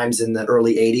was times in the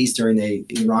early 80s during the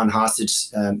Iran hostage,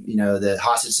 the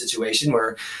hostage situation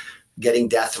where getting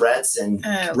death threats and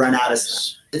run out of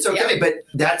stuff. It's okay, but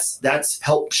that's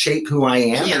helped shape who I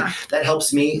am. Yeah. And that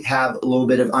helps me have a little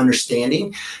bit of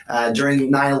understanding.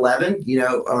 During 9/11,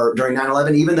 or during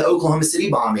 9/11, even the Oklahoma City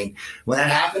bombing, when that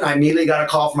happened, I immediately got a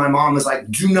call from my mom. Was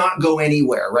like, "Do not go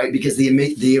anywhere," right? Because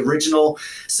the original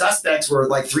suspects were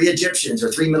like 3 Egyptians or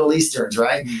 3 Middle Easterns,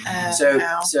 right?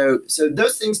 So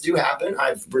those things do happen.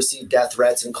 I've received death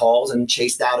threats and calls and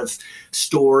chased out of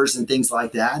stores and things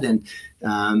like that. And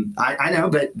I know,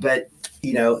 but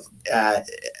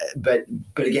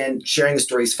again, sharing the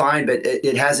story is fine, but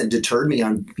it hasn't deterred me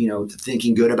on,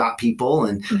 thinking good about people.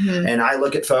 And, and I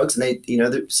look at folks and they,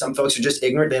 some folks are just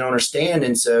ignorant. They don't understand.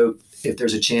 And so if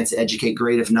there's a chance to educate,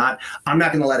 great. If not, I'm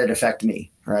not going to let it affect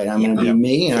me. Right. I'm going to be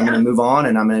me and I'm going to move on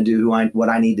and I'm going to do what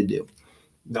I need to do.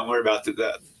 Don't worry about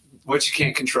what you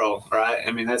can't control. Right.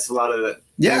 I mean, that's a lot of the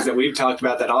things that we've talked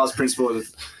about, that Oz principle of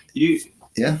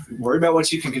worry about what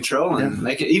you can control and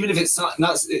make it, even if it's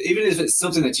even if it's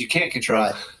something that you can't control.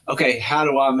 Right. Okay, how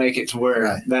do I make it to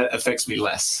where that affects me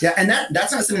less? Yeah, and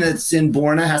that's not something that's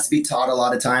inborn. It has to be taught a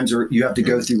lot of times, or you have to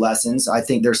go through lessons. I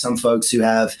think there's some folks who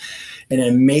have an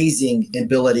amazing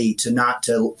ability to not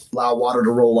to allow water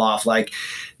to roll off. Like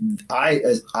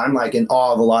I'm like in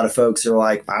awe of a lot of folks who are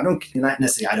like, not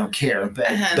necessarily I don't care, but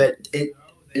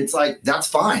it's like, that's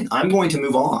fine. I'm going to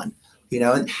move on.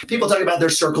 And people talk about their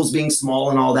circles being small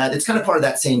and all that. It's kind of part of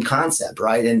that same concept,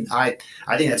 right? And I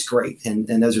think that's great. And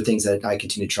those are things that I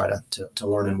continue to try to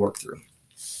learn and work through.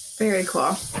 Very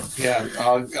cool. Yeah,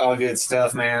 all good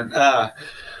stuff, man.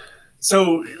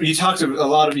 So you talked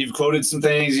you've quoted some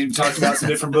things, you've talked about some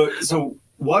different books. So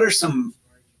what are some,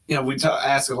 we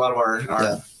ask a lot of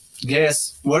our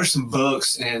guests, what are some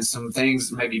books and some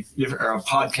things, maybe or a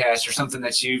podcast or something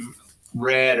that you've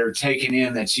read or taken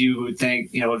in that you would think,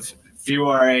 if you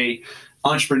are a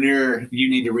entrepreneur, you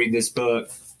need to read this book,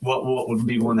 what would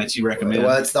be one that you recommend?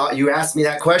 Well, you asked me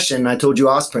that question, and I told you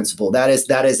OS Principle. That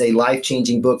is a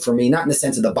life-changing book for me, not in the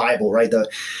sense of the Bible, right?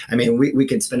 We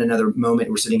could spend another moment.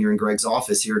 We're sitting here in Greg's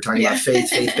office here talking about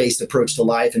faith-based approach to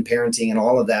life and parenting and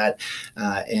all of that.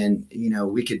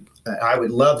 I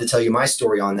would love to tell you my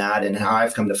story on that and how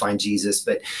I've come to find Jesus.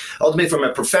 But ultimately, from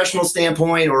a professional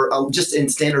standpoint or just in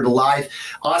standard of life,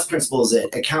 OS Principle is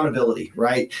it. Accountability,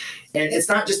 right? And it's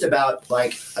not just about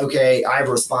like, okay, I have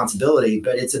a responsibility,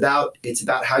 but it's about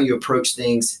how you approach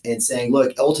things and saying,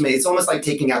 look, ultimately, it's almost like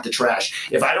taking out the trash.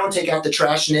 If I don't take out the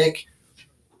trash, Nick,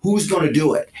 who's going to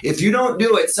do it? If you don't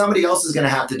do it, somebody else is going to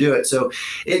have to do it. So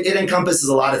it encompasses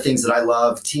a lot of things that I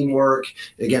love: teamwork,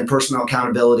 again, personal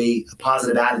accountability, a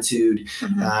positive attitude,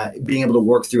 being able to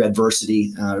work through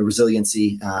adversity,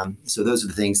 resiliency. So those are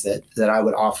the things that I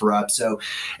would offer up. So,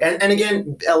 and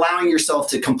again, allowing yourself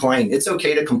to complain. It's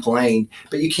okay to complain,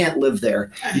 but you can't live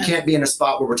there. You can't be in a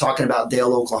spot where we're talking about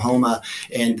Dale, Oklahoma,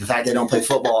 and the fact they don't play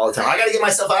football all the time. I got to get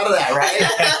myself out of that,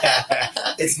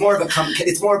 right? It's more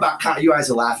about, you guys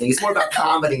are laughing. It's more about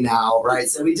comedy now, right?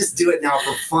 So we just do it now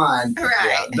for fun,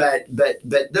 right? But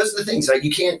those are the things, right?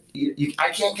 I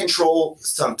can't control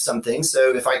some things.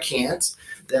 So if I can't,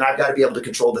 then I've got to be able to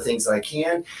control the things that I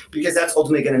can, because that's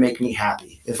ultimately going to make me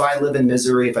happy. If I live in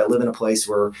misery, if I live in a place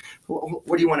where,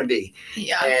 what do you want to be?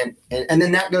 Yeah. And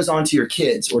then that goes on to your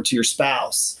kids or to your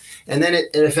spouse. And then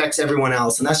it affects everyone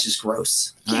else. And that's just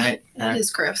gross. Right? That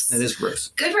is gross. It is gross.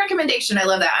 Good recommendation. I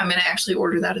love that. I'm going to actually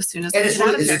order that as soon as and I get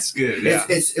out of here. It's good. Yeah.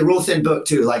 It's a real thin book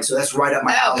too. So that's right up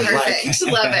my alley. Perfect.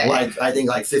 Love it. I think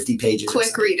 50 pages.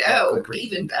 Quick read. Quick read.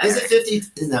 Even better. Is it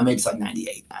 50? No, maybe it's like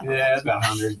 98. Yeah, it's about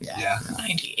 100. Yeah.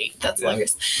 98. That's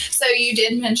hilarious. So you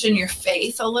did mention your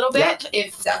faith a little bit.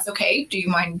 If that's okay, do you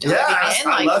mind diving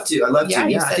in? I'd love to.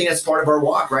 Yeah, I think that's part of our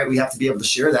walk, right? We have to be able to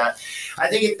share that. I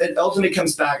think it ultimately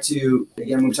comes back to,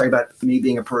 again, when we talk about me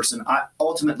being a person, I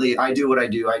do what I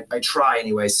do. I try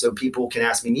anyway. So people can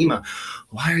ask me, Nima,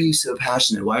 why are you so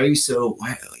passionate? Why are you so,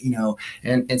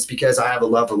 and it's because I have a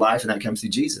love for life, and that comes through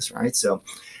Jesus, right? So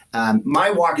my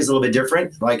walk is a little bit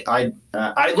different. Like I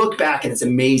look back and it's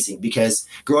amazing, because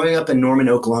growing up in Norman,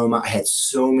 Oklahoma, I had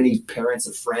so many parents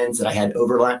and friends that I had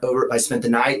I spent the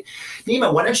night.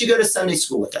 Nima, why don't you go to Sunday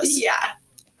school with us? Yeah.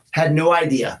 Had no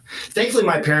idea. Thankfully,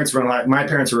 my parents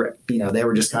were, they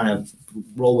were just kind of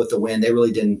roll with the wind. They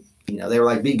really didn't, they were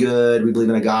like, be good. We believe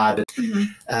in a God.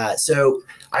 But, so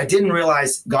I didn't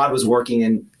realize God was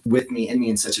working with me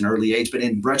in such an early age. But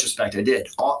in retrospect, I did.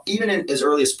 Even in as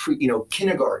early as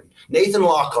kindergarten. Nathan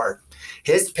Lockhart,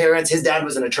 his dad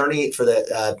was an attorney for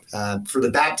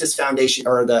the Baptist Foundation,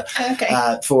 or the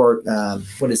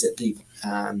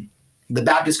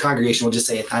Baptist congregation. We'll just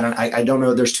say it. I don't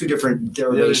know. There's two different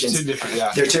derivations. There's two different,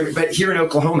 yeah. They're two, but here in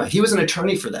Oklahoma, he was an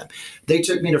attorney for them. They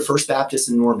took me to First Baptist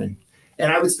in Norman,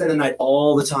 and I would spend the night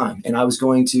all the time. And I was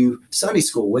going to Sunday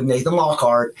school with Nathan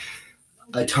Lockhart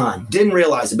a ton. Didn't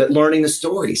realize it, but learning the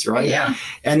stories, right? Yeah.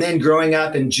 And then growing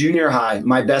up in junior high,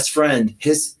 my best friend,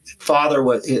 his father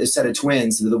was a set of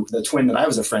twins, the twin that I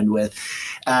was a friend with,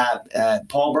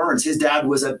 Paul Burns. His dad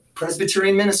was a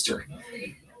Presbyterian minister.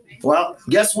 Well,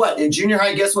 guess what? In junior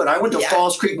high, I went to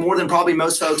Falls Creek more than probably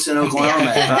most folks in Oklahoma,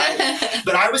 right?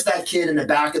 But I was that kid in the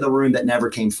back of the room that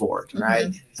never came forward,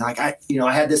 right? Like I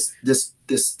had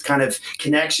this kind of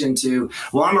connection to,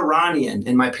 well, I'm Iranian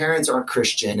and my parents aren't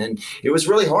Christian, and it was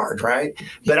really hard, right?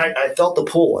 But I felt the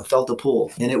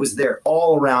pull, and it was there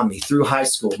all around me through high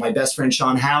school. My best friend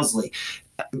Sean Housley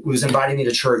was inviting me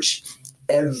to church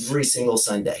every single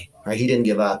Sunday. Right, he didn't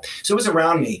give up. So it was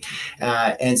around me.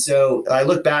 And so I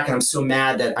look back and I'm so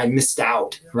mad that I missed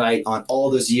out, right, on all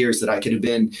those years that I could have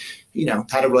been,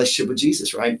 had a relationship with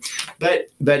Jesus, right? But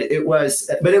it was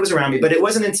around me. But it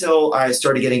wasn't until I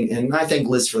started getting, and I thank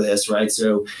Liz for this, right?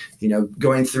 So,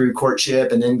 going through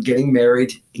courtship and then getting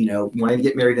married, wanting to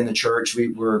get married in the church. We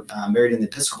were married in the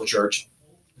Episcopal Church.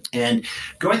 And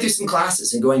going through some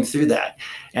classes and going through that.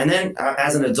 And then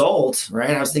as an adult,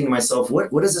 right, I was thinking to myself,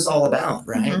 what is this all about,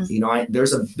 right?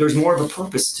 There's more of a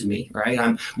purpose to me, right?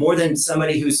 I'm more than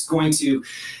somebody who's going to,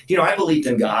 I believed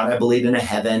in God. I believed in a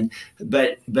heaven.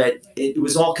 But it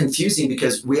was all confusing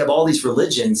because we have all these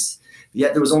religions,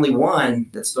 yet there was only one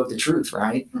that spoke the truth,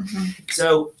 right?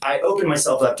 So I opened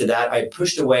myself up to that. I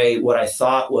pushed away what I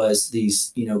thought was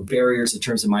these, barriers in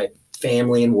terms of my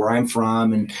family and where I'm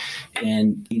from,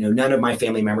 and none of my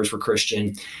family members were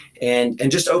Christian, and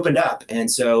just opened up.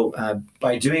 And so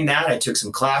by doing that, I took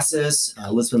some classes.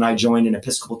 Elizabeth and I joined an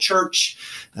Episcopal church.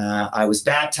 I was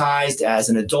baptized as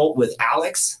an adult with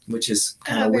Alex, which is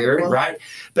kind of weird, cool. Right?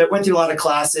 But went through a lot of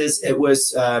classes. It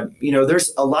was,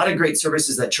 there's a lot of great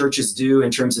services that churches do in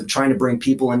terms of trying to bring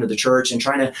people into the church and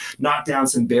trying to knock down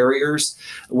some barriers.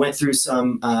 Went through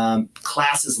some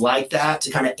classes like that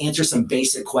to kind of answer some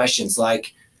basic questions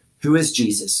like, who is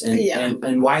Jesus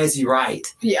and why is he right?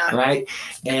 Yeah. Right.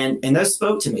 And those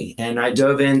spoke to me, and I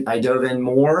dove in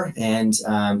more. And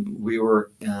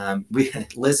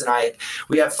Liz and I,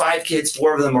 we have 5 kids.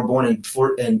 4 of them were born in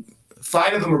 4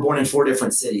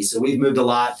 different cities. So we've moved a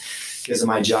lot because of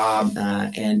my job.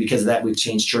 And because of that, we've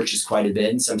changed churches quite a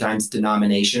bit, and sometimes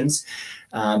denominations,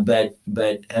 but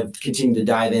have continued to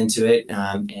dive into it.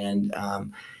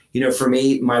 For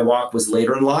me, my walk was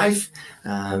later in life,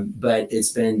 but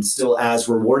it's been still as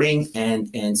rewarding.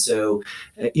 And so,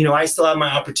 I still have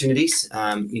my opportunities.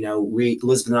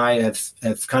 Elizabeth and I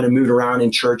have kind of moved around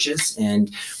in churches, and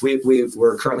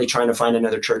we're currently trying to find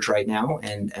another church right now.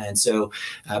 And so,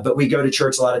 but we go to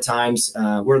church a lot of times.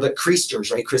 We're the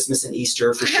Creasters, right? Christmas and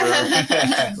Easter for sure,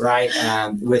 right?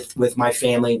 With my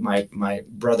family, my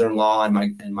brother-in-law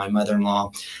and my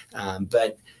mother-in-law.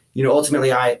 But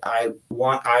ultimately,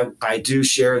 I do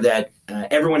share that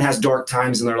everyone has dark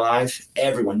times in their life.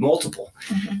 Everyone, multiple,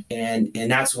 and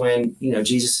that's when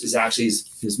Jesus is actually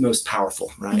is most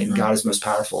powerful, right? And God is most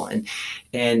powerful,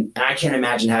 and I can't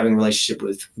imagine having a relationship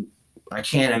with. I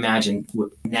can't imagine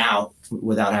now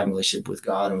without having a relationship with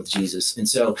God and with Jesus. And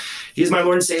so, He's my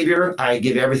Lord and Savior. I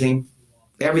give everything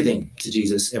to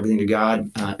Jesus, everything to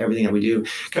God, everything that we do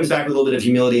comes back with a little bit of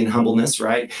humility and humbleness,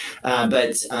 right?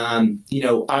 But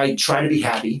I try to be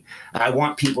happy. I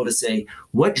want people to say,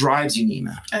 what drives you,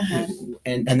 Nima?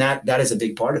 And that is a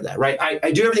big part of that, right?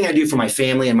 I do everything I do for my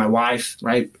family and my wife,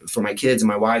 right? For my kids and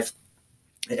my wife.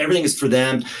 Everything is for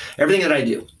them. Everything that I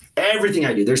do. Everything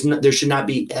I do, there should not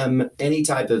be any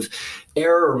type of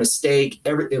error or mistake.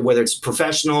 Whether it's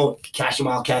professional, Cash and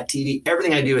Wildcat TV,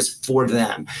 everything I do is for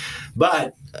them.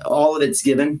 But all of it's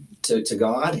given to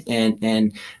God,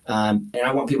 and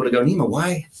I want people to go, Nima,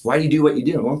 why do you do what you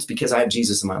do? Well, it's because I have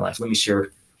Jesus in my life. Let me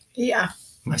share.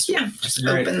 My story. Just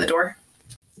open the door.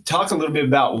 Talk a little bit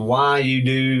about why you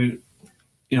do.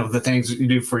 The things that you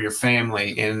do for your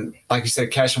family, and like you said,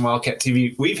 Cash and Wildcat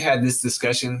TV. We've had this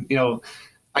discussion.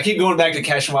 I keep going back to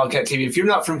Cash and Wildcat TV. If you're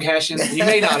not from Cashin, you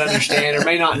may not understand or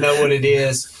may not know what it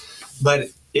is, but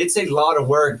it's a lot of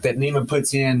work that Nima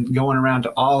puts in going around to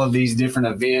all of these different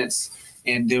events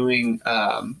and doing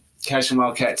Cash and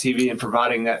Wildcat TV and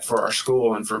providing that for our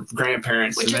school and for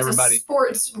grandparents and everybody. A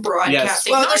sports broadcast. Yes.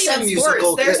 Well, there's some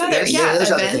musical. There's other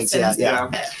things.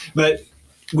 Yeah. But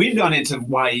we've gone into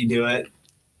why you do it.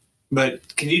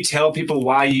 But can you tell people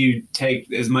why you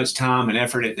take as much time and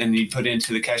effort and you put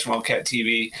into the Cash and Wildcat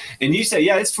TV? And you say,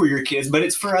 it's for your kids, but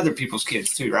it's for other people's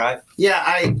kids too, right? Yeah,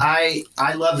 I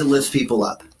love to lift people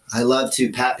up. I love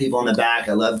to pat people on the back.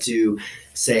 I love to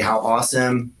say how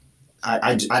awesome.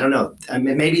 I don't know. I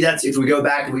mean, maybe that's if we go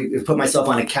back, we put myself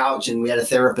on a couch and we had a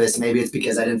therapist. Maybe it's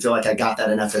because I didn't feel like I got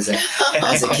that enough as a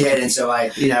kid, and so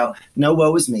no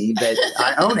woe is me, but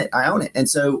I own it. And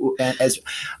so as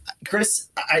Chris,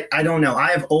 I don't know.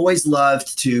 I have always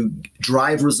loved to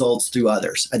drive results through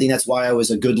others. I think that's why I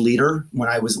was a good leader when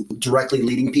I was directly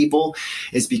leading people,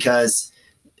 is because.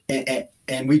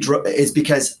 It's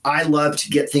because I love to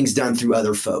get things done through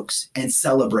other folks and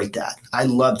celebrate that. I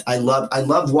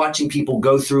love watching people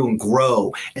go through and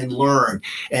grow and learn.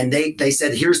 And they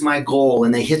said, here's my goal.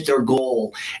 And they hit their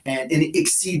goal and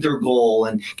exceed their goal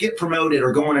and get promoted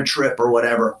or go on a trip or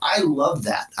whatever. I love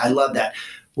that.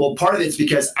 Well, part of it's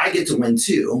because I get to win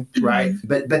too, right?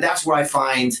 But that's where I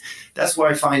find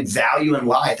value in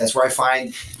life. That's where I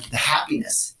find the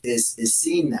happiness is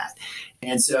seeing that.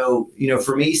 And so,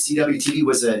 for me, CWTV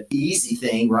was an easy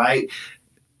thing, right?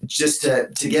 Just to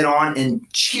get on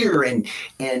and cheer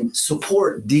and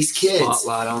support these kids.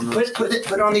 Spotlight on them.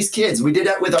 Put on these kids. We did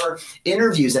that with our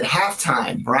interviews at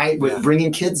halftime, right? With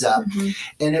bringing kids up.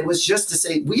 And it was just to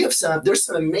say, there's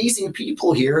some amazing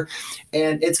people here.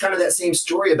 And it's kind of that same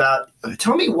story about,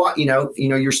 tell me what,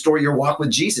 your story, your walk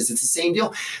with Jesus. It's the same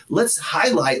deal. Let's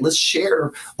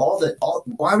share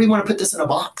why do we want to put this in a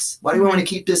box? Why do we want to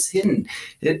keep this hidden?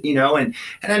 And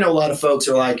I know a lot of folks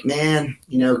are like, man,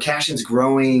 Cashin's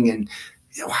growing. And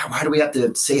why do we have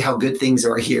to say how good things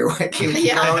are here?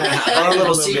 Our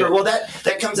little secret. Well,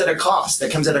 that comes at a cost.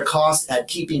 That comes at a cost at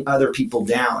keeping other people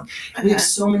down. And we have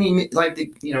so many,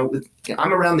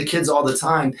 I'm around the kids all the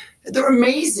time. They're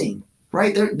amazing.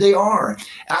 right? They are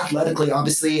athletically,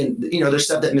 obviously, and there's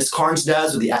stuff that Miss Carnes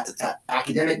does with the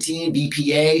academic team,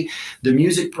 BPA, the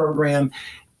music program,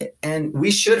 and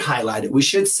we should highlight it. We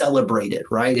should celebrate it,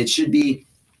 right? It should be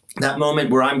that moment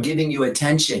where I'm giving you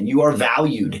attention. You are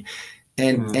valued.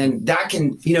 And that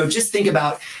can, just think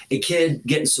about a kid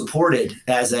getting supported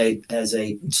as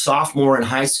a sophomore in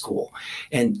high school,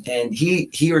 and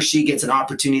he or she gets an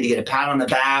opportunity to get a pat on the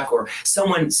back, or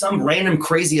some random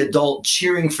crazy adult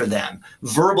cheering for them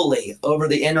verbally over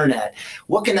the internet.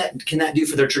 What can that do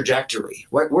for their trajectory?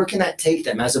 Where can that take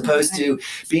them, as opposed to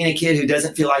being a kid who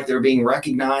doesn't feel like they're being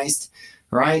recognized,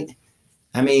 right?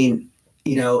 I mean,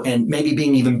 and maybe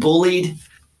being even bullied,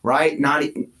 right? Not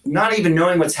even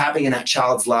knowing what's happening in that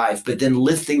child's life, but then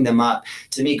lifting them up.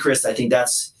 To me, Chris, I think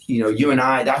that's, you and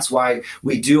I, that's why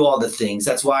we do all the things.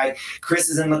 That's why Chris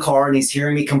is in the car and he's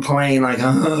hearing me complain like,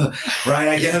 right,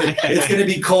 I get it. It's going to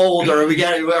be cold, or we're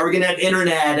going to have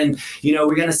internet, and,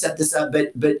 we're going to set this up.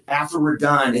 But after we're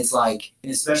done, it's like,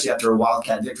 and especially after a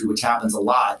Wildcat victory, which happens a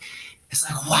lot, it's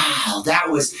like, wow,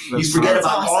 you forget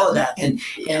about awesome. All of that. And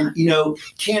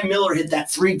Cam Miller hit that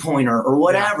 3-pointer or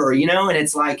whatever, and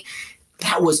it's like,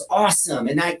 that was awesome.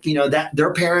 And that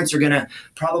their parents are going to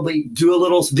probably do a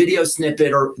little video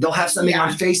snippet, or they'll have something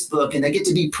on Facebook, and they get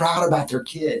to be proud about their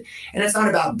kid. And it's not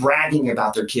about bragging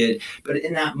about their kid, but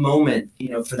in that moment,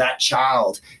 for that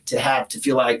child to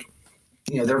feel like,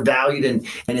 they're valued and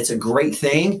it's a great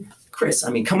thing. Chris,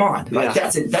 I mean, come on. Like,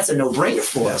 that's a no-brainer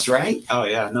for us, right? Oh,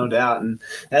 yeah, no doubt. And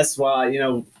that's why,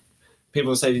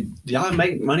 people say, do y'all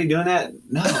make money doing that?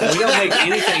 No, we don't make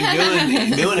anything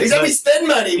doing it. Except we spend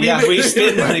money. We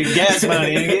spend money, gas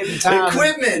money, and getting time.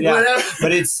 Equipment, whatever.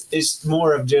 But it's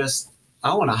more of just,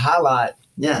 I want to highlight.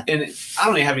 Yeah. And I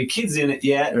don't even have any kids in it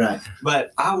yet. Right.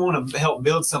 But I want to help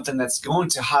build something that's going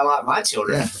to highlight my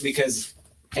children because...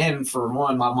 And for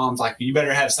one, my mom's like, you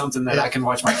better have something that I can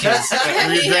watch my kids,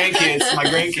 my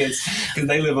grandkids, because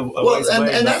they live a ways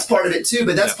away. And that's part of it too,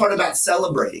 but that's part about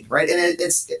celebrating, right? And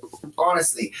it's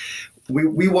honestly,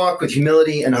 we walk with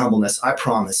humility and humbleness, I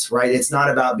promise, right? It's not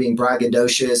about being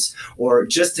braggadocious or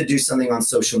just to do something on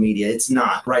social media. It's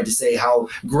not, right? To say how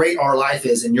great our life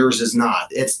is and yours is not.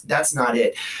 That's not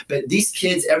it. But these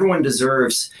kids, everyone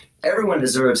deserves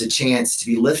a chance to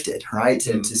be lifted, right?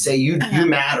 To say you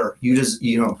matter. You just,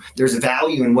 there's a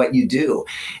value in what you do.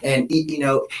 And,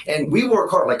 and we work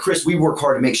hard, like Chris, we work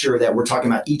hard to make sure that we're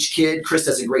talking about each kid. Chris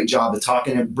does a great job of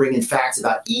talking and bringing facts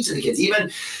about each of the kids. Even,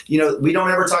 we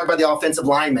don't ever talk about the offensive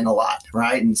linemen a lot,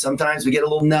 right? And sometimes we get a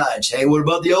little nudge. Hey, what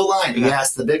about the O-line?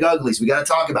 Yes, the big uglies. We got to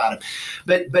talk about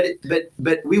them.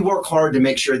 But we work hard to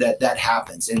make sure that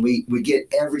happens. And we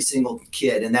get every single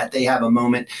kid and that they have a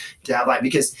moment to have life,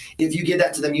 because if you give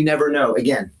that to them, you never know,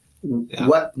 again,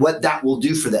 what that will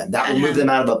do for them. That will move them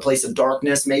out of a place of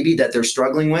darkness, maybe, that they're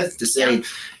struggling with, to say,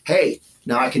 hey,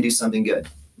 now I can do something good.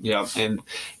 Yeah, and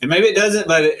maybe it doesn't,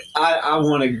 but I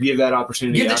want to give that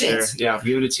opportunity give out there. Yeah,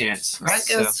 give it a chance. That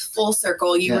goes full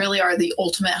circle. You really are the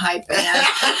ultimate hype man.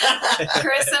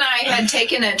 Chris and I had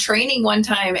taken a training one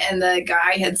time, and the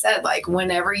guy had said, like,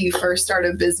 whenever you first start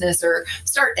a business or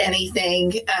start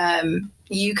anything,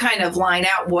 you kind of line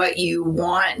out what you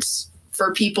want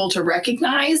for people to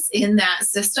recognize in that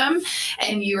system.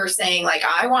 And you were saying, like,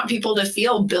 I want people to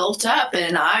feel built up,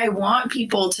 and I want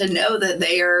people to know that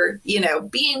they are,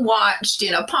 being watched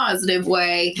in a positive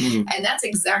way. And that's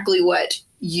exactly what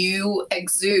you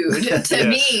exude to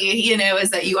me, is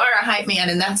that you are a hype man,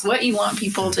 and that's what you want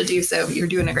people to do. So you're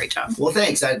doing a great job. Well,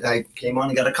 thanks. I came on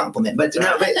and got a compliment, but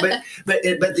the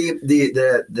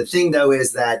thing though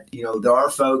is that, there are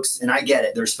folks, and I get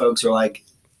it. There's folks who are like,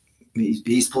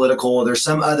 he's political, or there's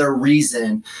some other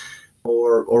reason,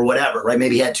 or whatever, right?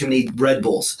 Maybe he had too many Red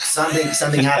Bulls.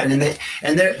 Something happened, and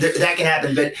that can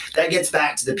happen. But that gets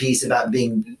back to the piece about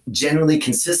being generally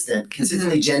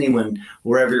consistently genuine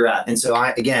wherever you're at. And so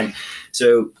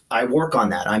I work on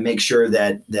that. I make sure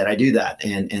that I do that,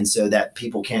 and so that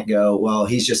people can't go, well,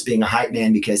 he's just being a hype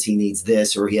man because he needs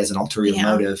this, or he has an ulterior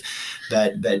motive.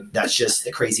 But that's just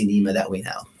the crazy Nima that we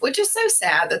know. Which is so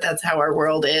sad that that's how our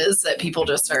world is, that people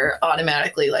just are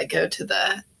automatically like go to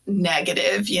the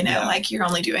negative, like you're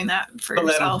only doing that for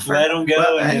yourself. Let them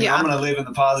go, and I'm going to live in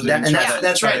the positive.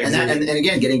 That's right. And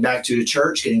again, getting back to the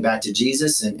church, getting back to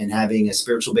Jesus, and having a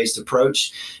spiritual based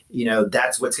approach,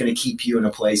 that's what's going to keep you in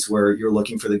a place where you're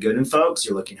looking for the good in folks.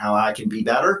 You're looking how I can be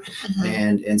better,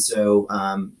 and so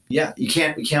you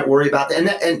can't worry about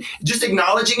that. And just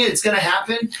acknowledging it's going to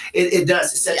happen. It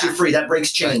does. It sets you free. That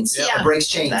breaks chains. It breaks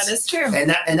chains. That is true. And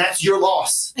that's your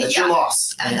loss. That's your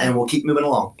loss. And we'll keep moving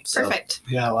along. Perfect.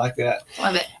 Yeah, I like that.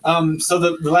 Love it. So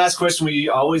the last question we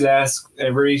always ask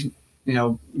every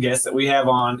guests that we have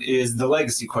on is the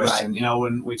legacy question. Right.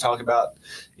 When we talk about,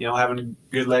 having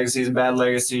good legacies and bad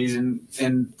legacies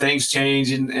and things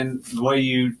change and the way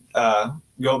you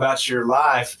go about your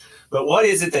life. But what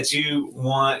is it that you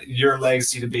want your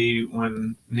legacy to be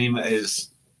when NEMA is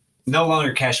no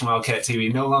longer Cash and Wildcat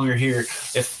TV, no longer here?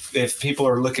 If people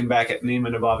are looking back at NEMA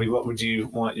Nabavi, what would you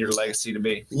want your legacy to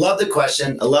be? Love the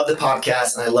question. I love the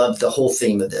podcast, and I love the whole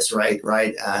theme of this, right?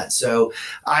 So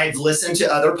I've listened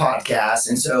to other podcasts,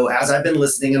 and so as I've been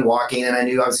listening and walking, and I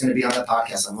knew I was going to be on the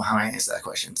podcast, I'm like, well, how do I answer that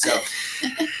question?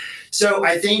 So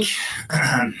I think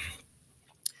I'm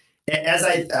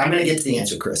going to get to the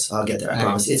answer, Chris. I'll get there. I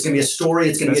promise. It's going to be a story.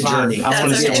 It's going to be a journey.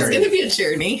 It's going to be a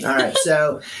journey. All right.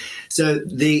 So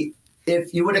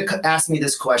if you would have asked me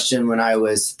this question when I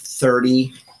was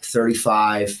 30,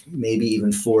 35, maybe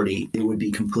even 40, it would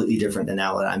be completely different than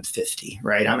now that I'm 50,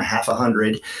 right? I'm a half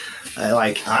 100.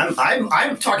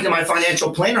 I'm talking to my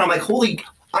financial planner. I'm like,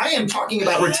 I am talking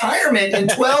about retirement in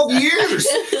 12 years.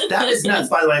 That is nuts.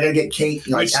 By the way, I got to get Kate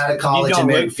out of college. You don't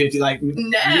and look 50. Like, no,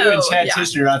 you and Chad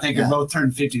Tishner, I think, have both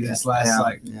turned 50 this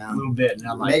last little bit. And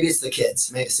I'm like, maybe it's the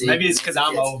kids. Maybe it's because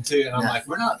I'm old too. And I'm like,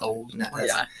 we're not old. No,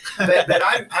 but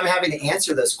I'm having to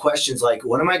answer those questions. Like,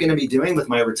 what am I going to be doing with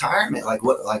my retirement?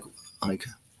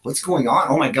 What's going on?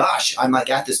 Oh my gosh. I'm like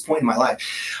at this point in my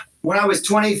life. When I was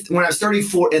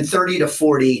 34 and 30 to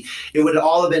 40, it would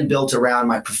all have been built around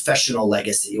my professional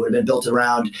legacy. It would have been built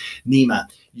around NEMA.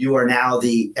 You are now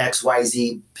the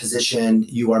XYZ position.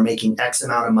 You are making X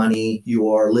amount of money.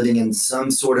 You are living in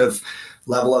some sort of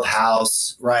level of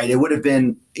house, right? It would have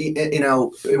been, it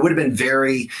would have been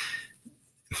very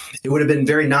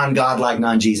non-godlike,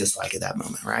 non-Jesus-like at that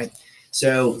moment, right?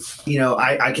 So,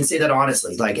 I can say that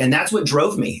honestly, and that's what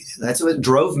drove me.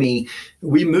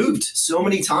 We moved so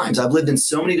many times. I've lived in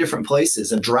so many different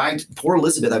places. I've dragged her and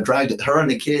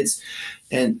the kids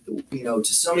and, to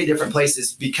so many different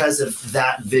places because of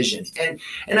that vision.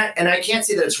 And I can't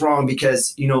say that it's wrong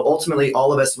because, ultimately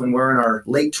all of us, when we're in our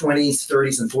late 20s,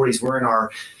 30s and 40s,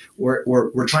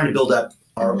 we're trying to build up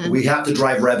we have to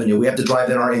drive revenue. We have to drive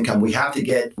in our income. We have to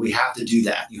do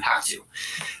that. You have to.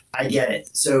 I get it.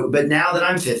 So, but now that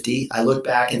I'm 50, I look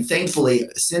back and thankfully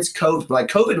since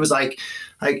COVID was like,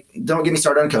 don't get me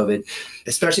started on COVID,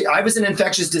 especially I was in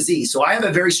infectious disease. So I have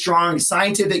a very strong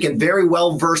scientific and very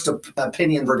well-versed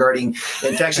opinion regarding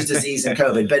infectious disease and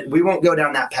COVID, but we won't go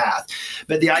down that path.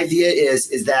 But the idea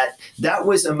is that there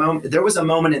was a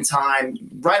moment in time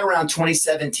right around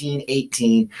 2017,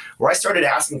 18, where I started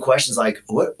asking questions like,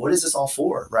 what is this all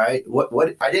for? Right?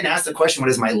 What I didn't ask the question,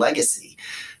 what is my legacy?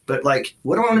 But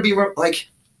what do I want to be like?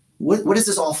 What is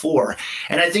this all for?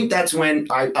 And I think that's when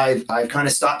I've kind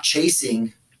of stopped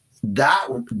chasing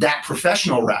that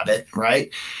professional rabbit, right?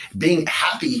 Being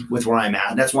happy with where I'm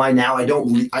at. That's why now I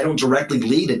don't directly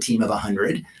lead a team of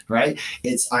 100, right?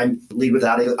 I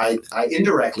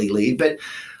indirectly lead, but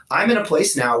I'm in a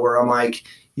place now where I'm like,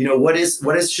 what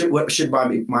should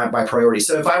be my priority?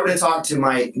 So if I were to talk to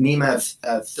my NEMA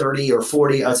 30 or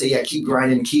 40, I'd say, yeah, keep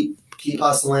grinding, keep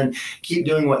hustling, keep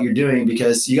doing what you're doing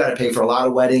because you got to pay for a lot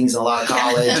of weddings and a lot of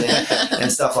college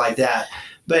and stuff like that.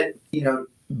 But,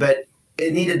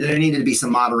 there needed to be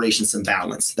some moderation, some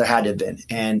balance. There had to have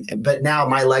been. But now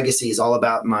my legacy is all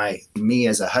about me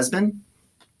as a husband,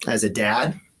 as a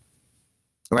dad,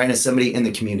 right? As somebody in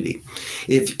the community.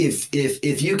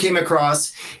 If you came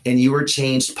across and you were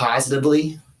changed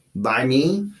positively by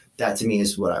me, that to me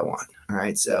is what I want. All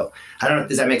right. So I don't know.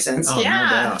 Does that make sense? Oh,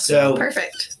 yeah. No, so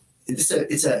perfect. It's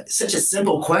such a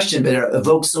simple question, but it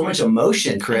evokes so much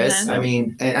emotion, Chris. Mm-hmm. I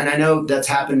mean, and I know that's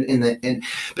happened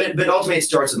but ultimately it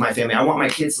starts with my family. I want my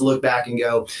kids to look back and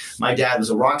go, my dad was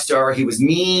a rock star. He was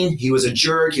mean. He was a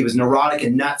jerk. He was neurotic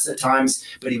and nuts at times,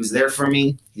 but he was there for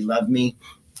me. He loved me.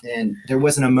 And there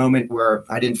wasn't a moment where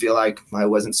I didn't feel like I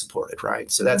wasn't supported,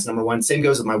 right? So that's number one. Same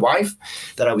goes with my wife,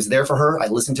 that I was there for her. I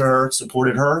listened to her,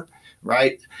 supported her,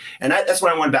 right? And that's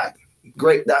what I want back.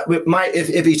 Great.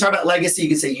 If you talk about legacy, you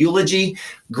could say eulogy,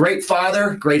 great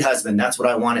father, great husband. That's what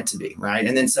I want it to be, right?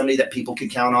 And then somebody that people could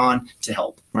count on to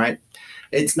help, right?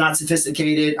 It's not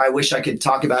sophisticated. I wish I could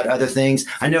talk about other things.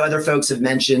 I know other folks have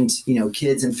mentioned,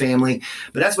 kids and family,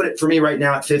 but that's for me right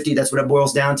now at 50, that's what it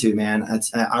boils down to, man.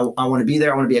 I want to be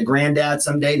there. I want to be a granddad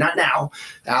someday. Not now,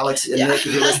 Alex and Nick,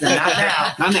 if you're listening, not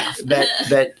now. Not now.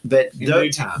 But in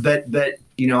due time. But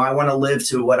I want to live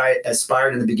to what I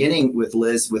aspired in the beginning with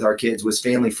Liz, with our kids, was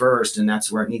family first, and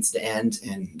that's where it needs to end.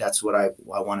 And that's what I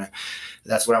want to.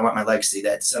 That's what I want my legacy.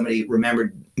 That somebody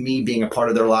remembered me being a part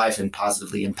of their life and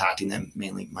positively impacting them,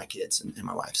 mainly my kids and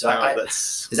my wife. So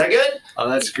is that good? Oh,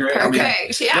 that's great.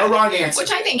 Perfect. Yeah. No wrong answer.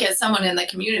 Which I think, as someone in the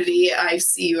community, I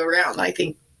see you around. I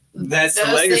think That's the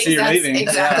legacy you're leaving.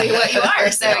 Exactly what you are.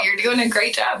 So you're doing a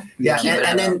great job. Yeah,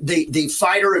 and then the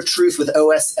fighter of truth with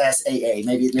OSSAA.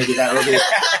 Maybe that will be.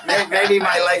 maybe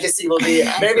my legacy will be.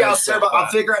 Maybe I'll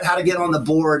figure out how to get on the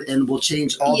board, and we'll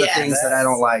change all the things that I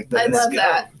don't like. But I love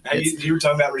that. You were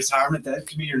talking about retirement. That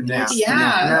could be your next.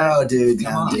 Yeah. No, dude.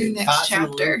 Come on. Your next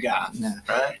chapter. No.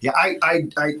 Right? Yeah, I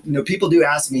people do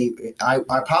ask me. I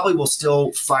probably will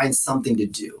still find something to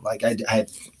do. Like I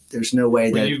there's no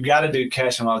way that you've got to do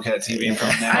Cash and Wildcat TV from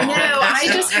now on. I know. I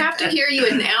just have to hear you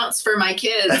announce for my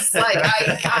kids. Like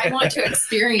I want to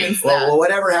experience that. Well,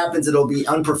 whatever happens, it'll be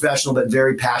unprofessional but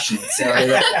very passionate. So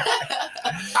I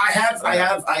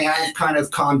have kind of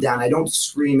calmed down. I don't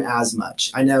scream as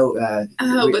much. I know.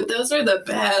 But those are the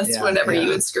best. Whenever you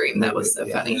would scream, that was so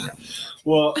funny. Yeah.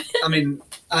 Well, I mean,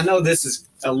 I know this is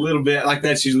a little bit like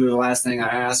that's usually the last thing I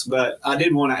ask, but I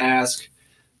did want to ask.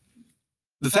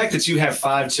 The fact that you have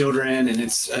 5 children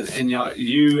and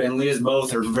you and Liz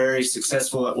both are very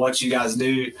successful at what you guys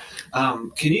do,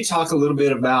 can you talk a little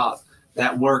bit about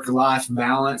that work-life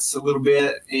balance a little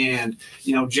bit? And,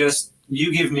 just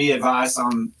you give me advice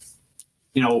on,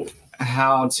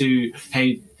 how to,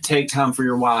 take time for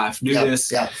your wife, do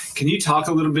this. Yeah. Can you talk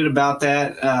a little bit about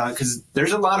that? Because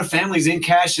there's a lot of families in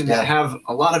Cashion that have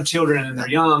a lot of children and they're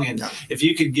young. And if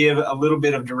you could give a little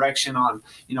bit of direction on,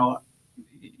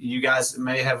 you guys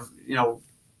may have,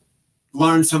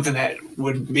 learned something that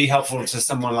would be helpful to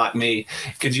someone like me.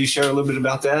 Could you share a little bit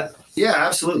about that? Yeah,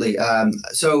 absolutely.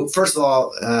 So first of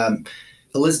all,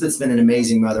 Elizabeth's been an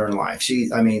amazing mother in life.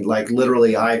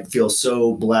 Literally, I feel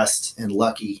so blessed and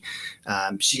lucky.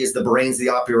 She is the brains of the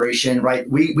operation, right?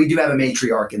 We do have a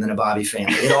matriarch and then a Bobby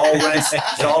family. It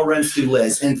all runs through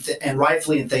Liz, and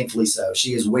rightfully and thankfully so.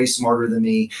 She is way smarter than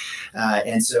me,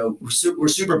 and so we're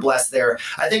super blessed there.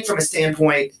 I think from a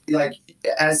standpoint,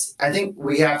 as I think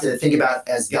we have to think about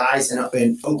as guys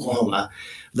in Oklahoma,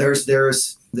 there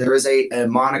is a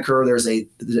moniker, there's a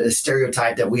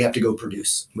stereotype that we have to go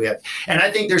produce. And I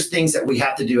think there's things that we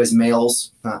have to do as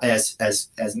males,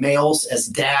 as males, as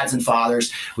dads and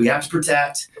fathers. We have to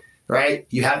protect, right?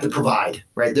 You have to provide,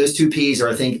 right? Those 2 P's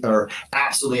are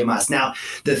absolutely a must. Now,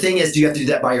 the thing is, do you have to do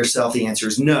that by yourself? The answer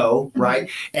is no, right?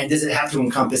 And does it have to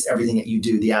encompass everything that you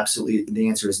do? The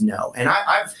answer is no. And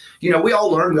we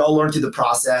all learn through the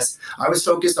process. I was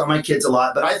focused on my kids a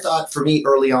lot, but I thought for me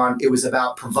early on, it was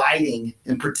about providing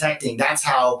and protecting. That's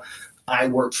how I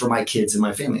worked for my kids and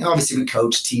my family. And obviously we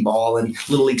coached T-ball and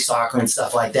Little League soccer and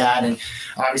stuff like that. And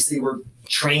obviously we're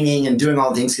training and doing all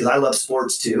the things because I love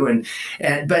sports too.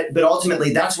 But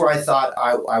ultimately that's where I thought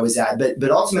I was at.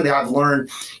 But ultimately I've learned,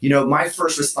 my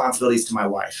first responsibility is to my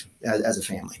wife as a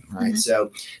family, right? Mm-hmm.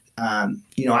 So,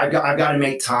 I've got to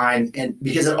make time, and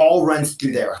because it all runs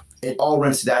through there. It all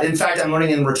runs through that. In fact, I'm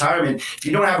learning in retirement, if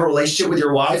you don't have a relationship with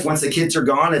your wife, once the kids are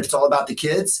gone, it's all about the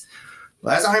kids.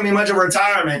 Well, that's not going to be much of a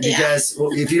retirement because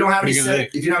if you don't have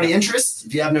any interest,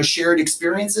 if you have no shared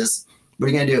experiences, what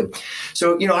are you going to do?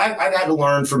 So, I've had to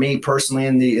learn for me personally,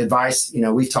 and the advice,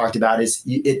 we've talked about is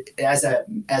as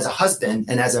a husband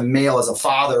and as a male, as a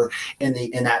father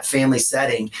in that family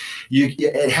setting,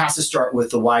 it has to start with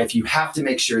the wife. You have to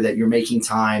make sure that you're making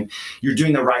time, you're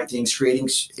doing the right things, creating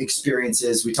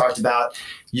experiences. We talked about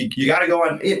you got to go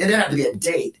on. It doesn't have to be a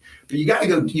date. But you got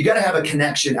to have a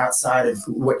connection outside of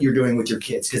what you're doing with your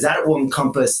kids, because that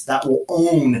will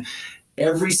own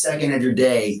every second of your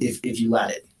day if you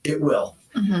let it. It will.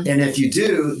 Mm-hmm. And if you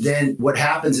do, then what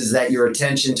happens is that your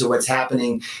attention to what's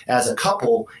happening as a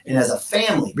couple and as a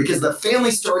family, because the family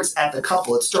starts at the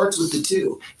couple. It starts with the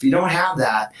two. If you don't have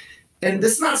that, and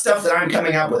this is not stuff that I'm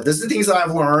coming up with. This is the things that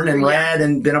I've learned and read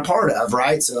and been a part of,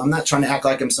 right? So I'm not trying to act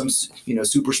like I'm some,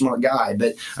 super smart guy,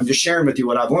 but I'm just sharing with you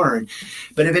what I've learned.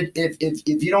 But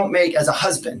if you don't make as a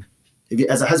husband,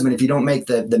 if you don't make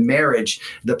the marriage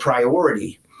the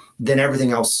priority, then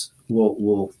everything else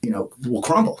will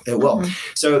crumble. It will. Mm-hmm.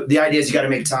 So the idea is you got to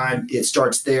make time. It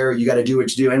starts there. You got to do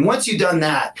what you do. And once you've done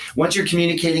that, once you're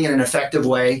communicating in an effective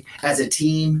way as a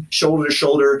team, shoulder to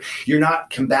shoulder, you're not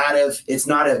combative. It's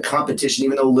not a competition,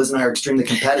 even though Liz and I are extremely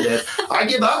competitive. I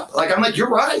give up. I'm like, you're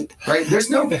right. Right. There's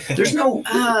no,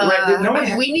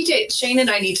 right, we need to, Shane and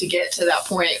I need to get to that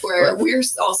point where we're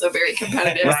also very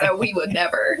competitive. Right. So we would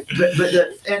never,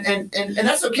 and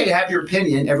that's okay to have your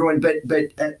opinion, everyone. But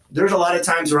there's a lot of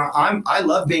times where I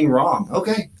love being wrong.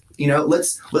 Okay.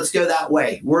 Let's go that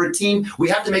way. We're a team. We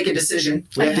have to make a decision.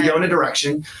 We have to go in a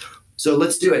direction. So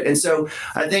let's do it. And so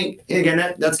I think,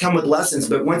 again, that's come with lessons.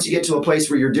 But once you get to a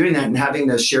place where you're doing that and having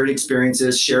those shared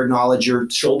experiences, shared knowledge, you're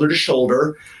shoulder to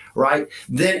shoulder, right?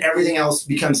 Then everything else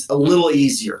becomes a little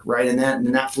easier, right? And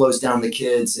that flows down to the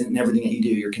kids and everything that you do.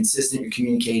 You're consistent, you're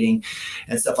communicating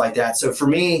and stuff like that. So for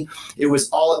me, it was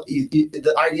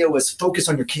the idea was focus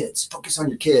on your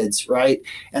kids, right?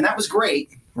 And that was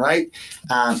great, right?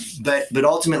 But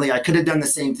ultimately I could have done the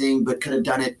same thing, but could have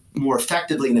done it more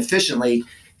effectively and efficiently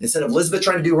instead of Elizabeth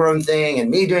trying to do her own thing and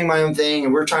me doing my own thing.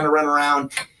 And we're trying to run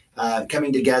around.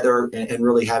 Coming together and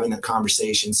really having that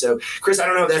conversation. So, Chris, I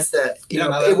don't know if that's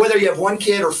whether you have one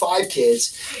kid or 5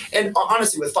 kids. And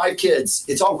honestly, with 5 kids,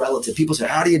 it's all relative. People say,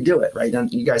 how do you do it? Right?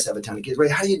 You guys have a ton of kids,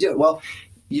 right? How do you do it? Well,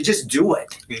 you just do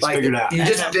it. Figure it out.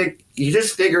 You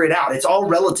just figure it out. It's all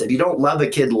relative. You don't love a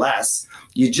kid less.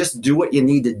 You just do what you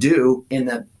need to do in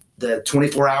the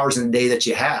 24 hours in a day that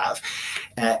you have.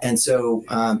 And so,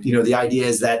 the idea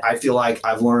is that I feel like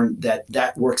I've learned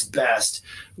that works best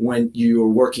when you're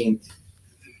working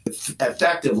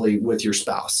effectively with your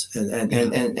spouse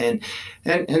and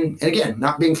again,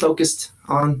 not being focused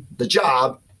on the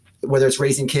job, whether it's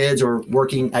raising kids or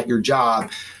working at your job,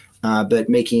 but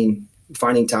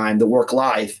finding time. The work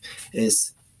life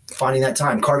is finding that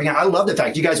time, carving out. I love the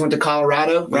fact you guys went to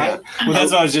Colorado, right? Yeah. Well,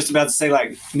 that's what I was just about to say.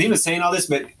 Like, Nima's saying all this,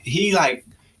 but he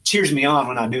cheers me on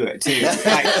when I do it too.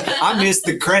 I missed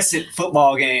the Crescent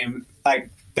football game.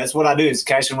 That's what I do is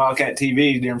Cash and Wildcat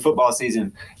TV during football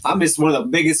season. I missed one of the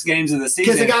biggest games of the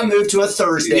season. Because it got moved to a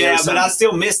Thursday. Yeah, but I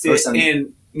still missed it.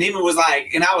 And Nima was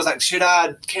like, and I was like, should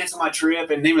I cancel my trip?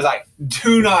 And Nima was like,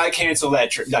 do not cancel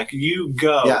that trip. Like, you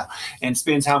go and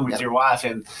spend time with your wife.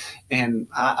 And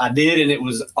I did, and it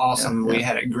was awesome. We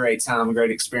had a great time, a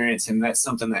great experience, and that's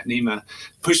something that Nima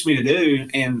pushed me to do.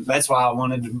 And that's why I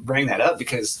wanted to bring that up,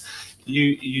 because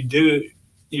you do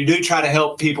try to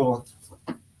help people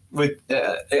with,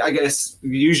 I guess,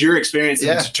 use your experience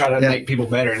to try to make people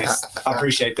better. And I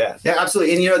appreciate that. Yeah,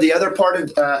 absolutely. And, the other part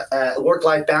of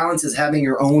work-life balance is having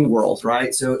your own world,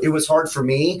 right? So it was hard for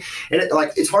me. And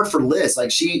it's hard for Liz.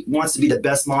 Like, she wants to be the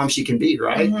best mom she can be,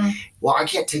 right? Mm-hmm. Well, I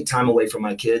can't take time away from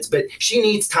my kids, but she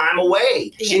needs time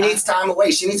away. Yeah. She needs time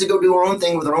away. She needs to go do her own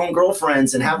thing with her own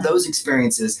girlfriends and have those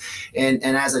experiences. And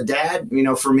as a dad,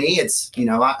 for me, it's,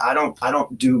 I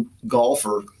don't do golf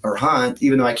or hunt,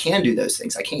 even though I can do those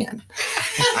things. I can't.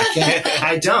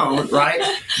 I don't, right?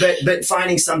 But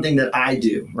finding something that I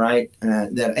do, right?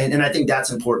 And I think that's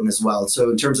important as well.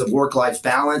 So in terms of work-life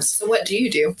balance. So what do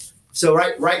you do? So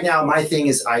right now, my thing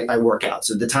is I work out.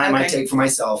 So the time I take for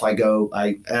myself, I'm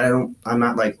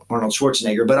not like Arnold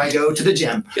Schwarzenegger, but I go to the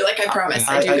gym. You're like, I promise.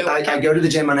 I go to the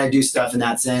gym and I do stuff in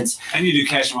that sense. And you do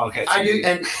Cash and Wildcat. I do.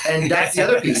 And that's the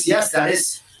other piece. Yes, that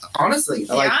is. Honestly,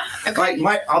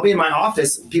 I'll be in my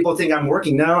office. People think I'm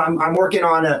working. No, I'm working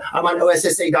on I'm on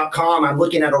OSSA.com. I'm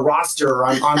looking at a roster.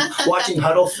 I'm watching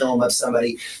huddle film of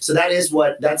somebody. So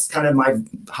that's kind of my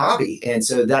hobby. And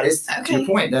so that is to your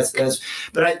point.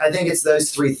 But I think it's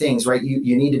those 3 things, right?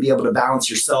 You need to be able to balance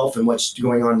yourself and what's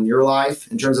going on in your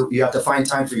life in terms of, you have to find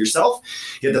time for yourself.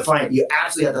 You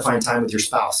absolutely have to find time with your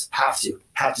spouse. Have to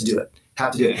do it.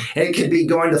 Have to do it. And it could be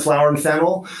going to Flower and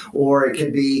Fennel, or it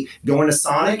could be going to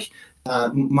Sonic.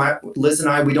 Liz and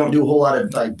I, we don't do a whole lot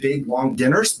of big long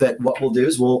dinners, but what we'll do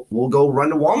is we'll go run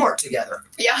to Walmart together.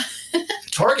 Yeah.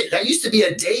 Target. That used to be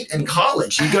a date in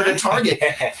college. You go to Target.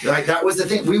 That was the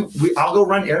thing. I'll go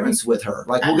run errands with her.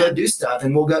 We'll go do stuff,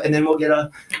 and we'll get a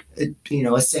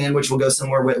sandwich. We'll go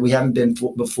somewhere we haven't been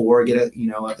before, get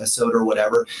a soda or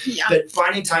whatever. Yeah. But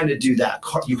finding time to do that,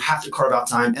 you have to carve out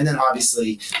time, and then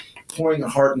obviously pouring your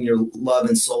heart and your love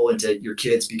and soul into your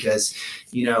kids, because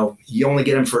you only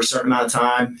get them for a certain amount of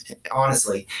time,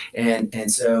 honestly, and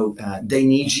so they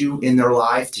need you in their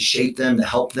life to shape them, to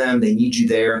help them. They need you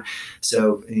there.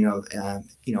 So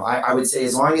I would say,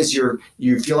 as long as you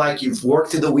feel like you've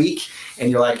worked through the week and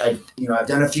you're like, I've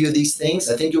done a few of these things,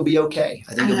 I think you'll be okay.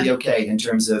 I think you'll be okay in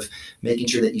terms of making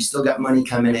sure that you still got money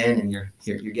coming in and you're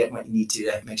getting what you need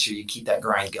to make sure you keep that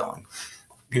grind going.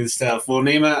 Good stuff. Well,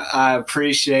 Nima, I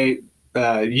appreciate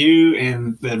you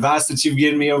and the advice that you've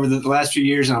given me over the last few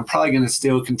years, and I'm probably going to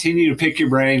still continue to pick your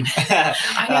brain.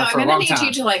 I know. I'm going to need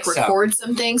you to record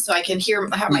some things so I can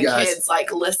have my kids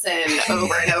listen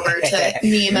over and over to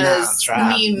Nima's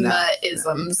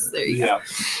Nima-isms. There you go.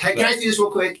 Hey, can I do this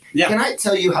real quick? Yeah. Can I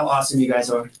tell you how awesome you guys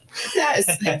are? Yes,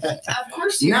 of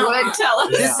course you would tell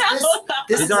us.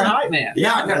 This is our hype man.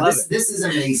 Yeah, this is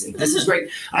amazing. This is great.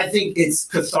 I think it's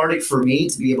cathartic for me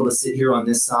to be able to sit here on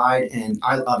this side, and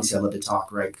I love to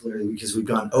talk, right? Clearly, because we've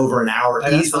gone over an hour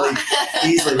easily.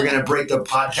 We're going to break the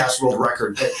podcast world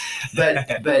record. But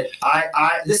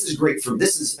I this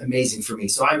is amazing for me.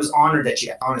 So I was honored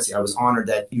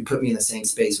that you put me in the same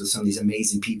space with some of these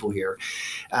amazing people here,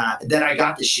 that I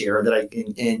got to share,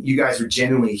 and you guys are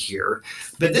genuinely here.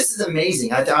 But this is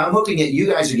amazing. I'm hoping that you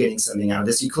guys are getting something out of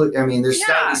this. I mean, there's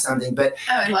got to be something, but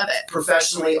I love it.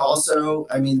 Professionally also,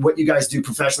 I mean, what you guys do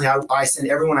professionally, I send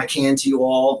everyone I can to you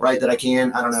all, right, that I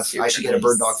can. I don't know if I should get a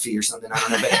bird dog fee or something. I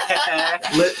don't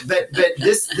know, but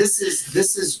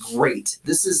this is great.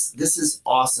 This is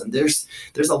awesome. There's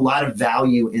a lot of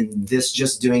value in this,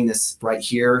 just doing this right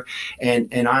here. And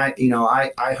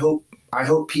I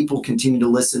hope people continue to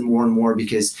listen more and more,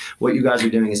 because what you guys are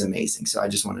doing is amazing. So I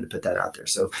just wanted to put that out there.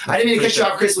 So I didn't mean to cut you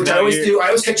off, Chris, which I always do. I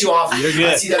always cut you off. You're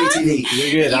good. On CWTV.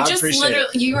 You're good. I just appreciate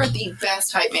it. You are the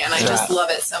best hype man. I just love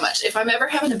it so much. If I'm ever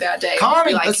having a bad day,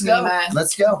 Carmen, like, let's go.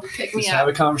 Let's go. Pick me Just up. have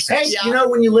a conversation. Hey,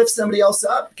 when you lift somebody else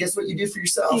up, guess what you do for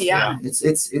yourself? Yeah. It's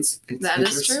That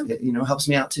is true. It, helps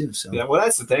me out too. So Yeah, well,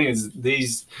 that's the thing is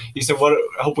these. You said, "What?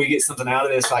 I hope we get something out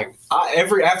of this." Like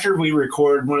after we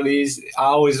record one of these, I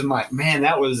always am like, "Man,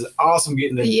 that was awesome."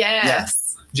 Getting to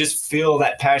Yes. just feel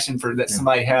that passion for that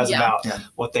somebody has about Yeah.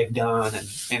 what they've done,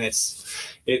 and it's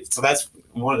so that's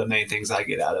one of the main things I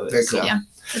get out of it. Very So, cool. Yeah,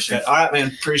 for sure. all right, man,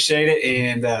 appreciate it,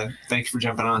 and thank you for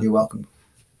jumping on. You're welcome.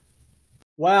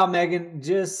 Wow, Megan,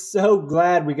 just so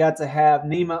glad we got to have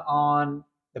Nima on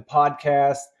the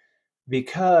podcast,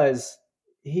 because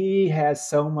he has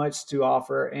so much to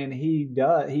offer, and he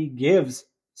gives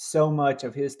so much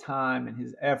of his time and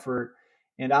his effort.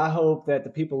 And I hope that the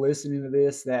people listening to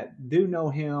this that do know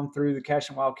him through the Cash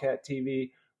and Wildcat TV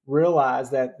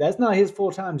realize that that's not his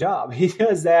full-time job. He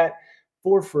does that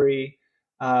for free,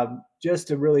 just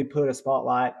to really put a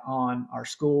spotlight on our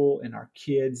school and our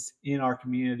kids in our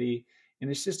community. And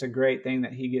it's just a great thing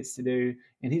that he gets to do.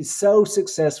 And he's so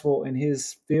successful in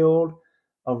his field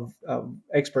of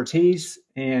expertise,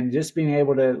 and just being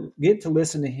able to get to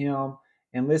listen to him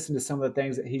and listen to some of the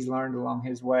things that he's learned along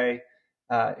his way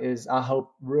is, I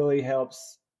hope, really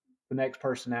helps the next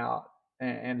person out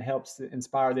and helps to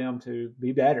inspire them to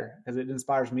be better, because it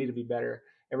inspires me to be better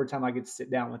every time I get to sit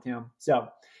down with him. So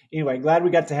anyway, glad we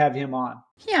got to have him on.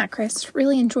 Yeah, Chris,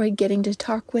 really enjoyed getting to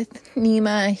talk with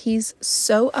Nima. He's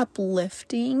so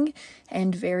uplifting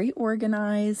and very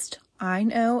organized. I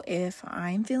know if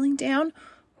I'm feeling down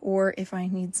or if I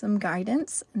need some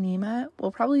guidance, Nima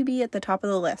will probably be at the top of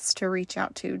the list to reach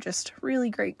out to. Just really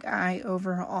great guy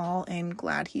overall, and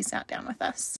glad he sat down with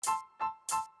us.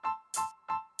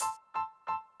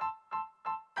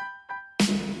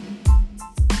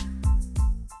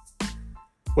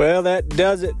 Well, that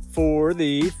does it for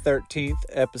the 13th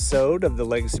episode of the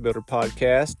Legacy Builder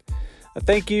Podcast.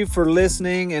 Thank you for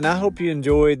listening, and I hope you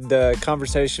enjoyed the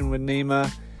conversation with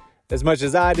Nima as much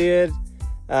as I did.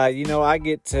 I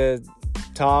get to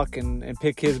talk and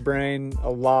pick his brain a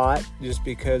lot just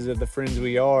because of the friends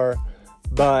we are.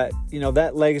 But,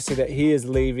 that legacy that he is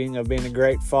leaving of being a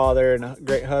great father and a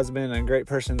great husband and a great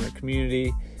person in the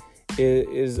community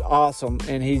is awesome.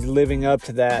 And he's living up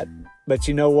to that. But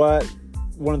you know what?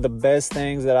 One of the best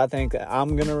things that I think that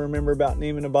I'm going to remember about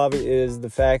Nima Nabavi is the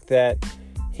fact that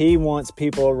he wants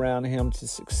people around him to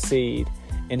succeed.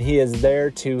 And he is there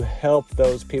to help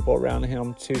those people around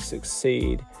him to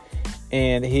succeed.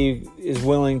 And he is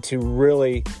willing to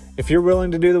really, if you're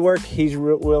willing to do the work, he's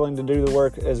willing to do the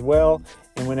work as well.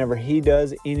 And whenever he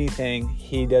does anything,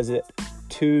 he does it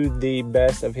to the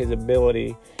best of his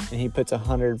ability. And he puts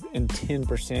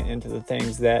 110% into the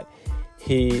things that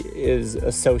he is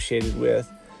associated with.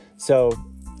 So,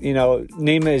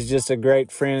 Nima is just a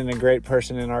great friend and a great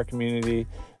person in our community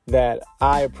that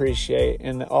I appreciate,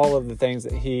 and all of the things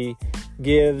that he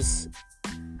gives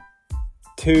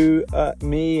to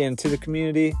me and to the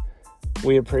community.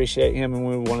 We appreciate him, and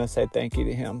we want to say thank you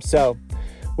to him. So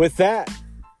with that,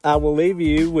 I will leave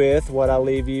you with what I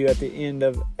leave you at the end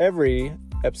of every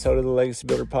episode of the Legacy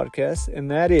Builder Podcast, and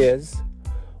that is,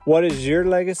 what is your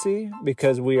legacy?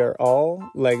 Because we are all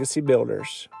legacy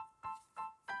builders.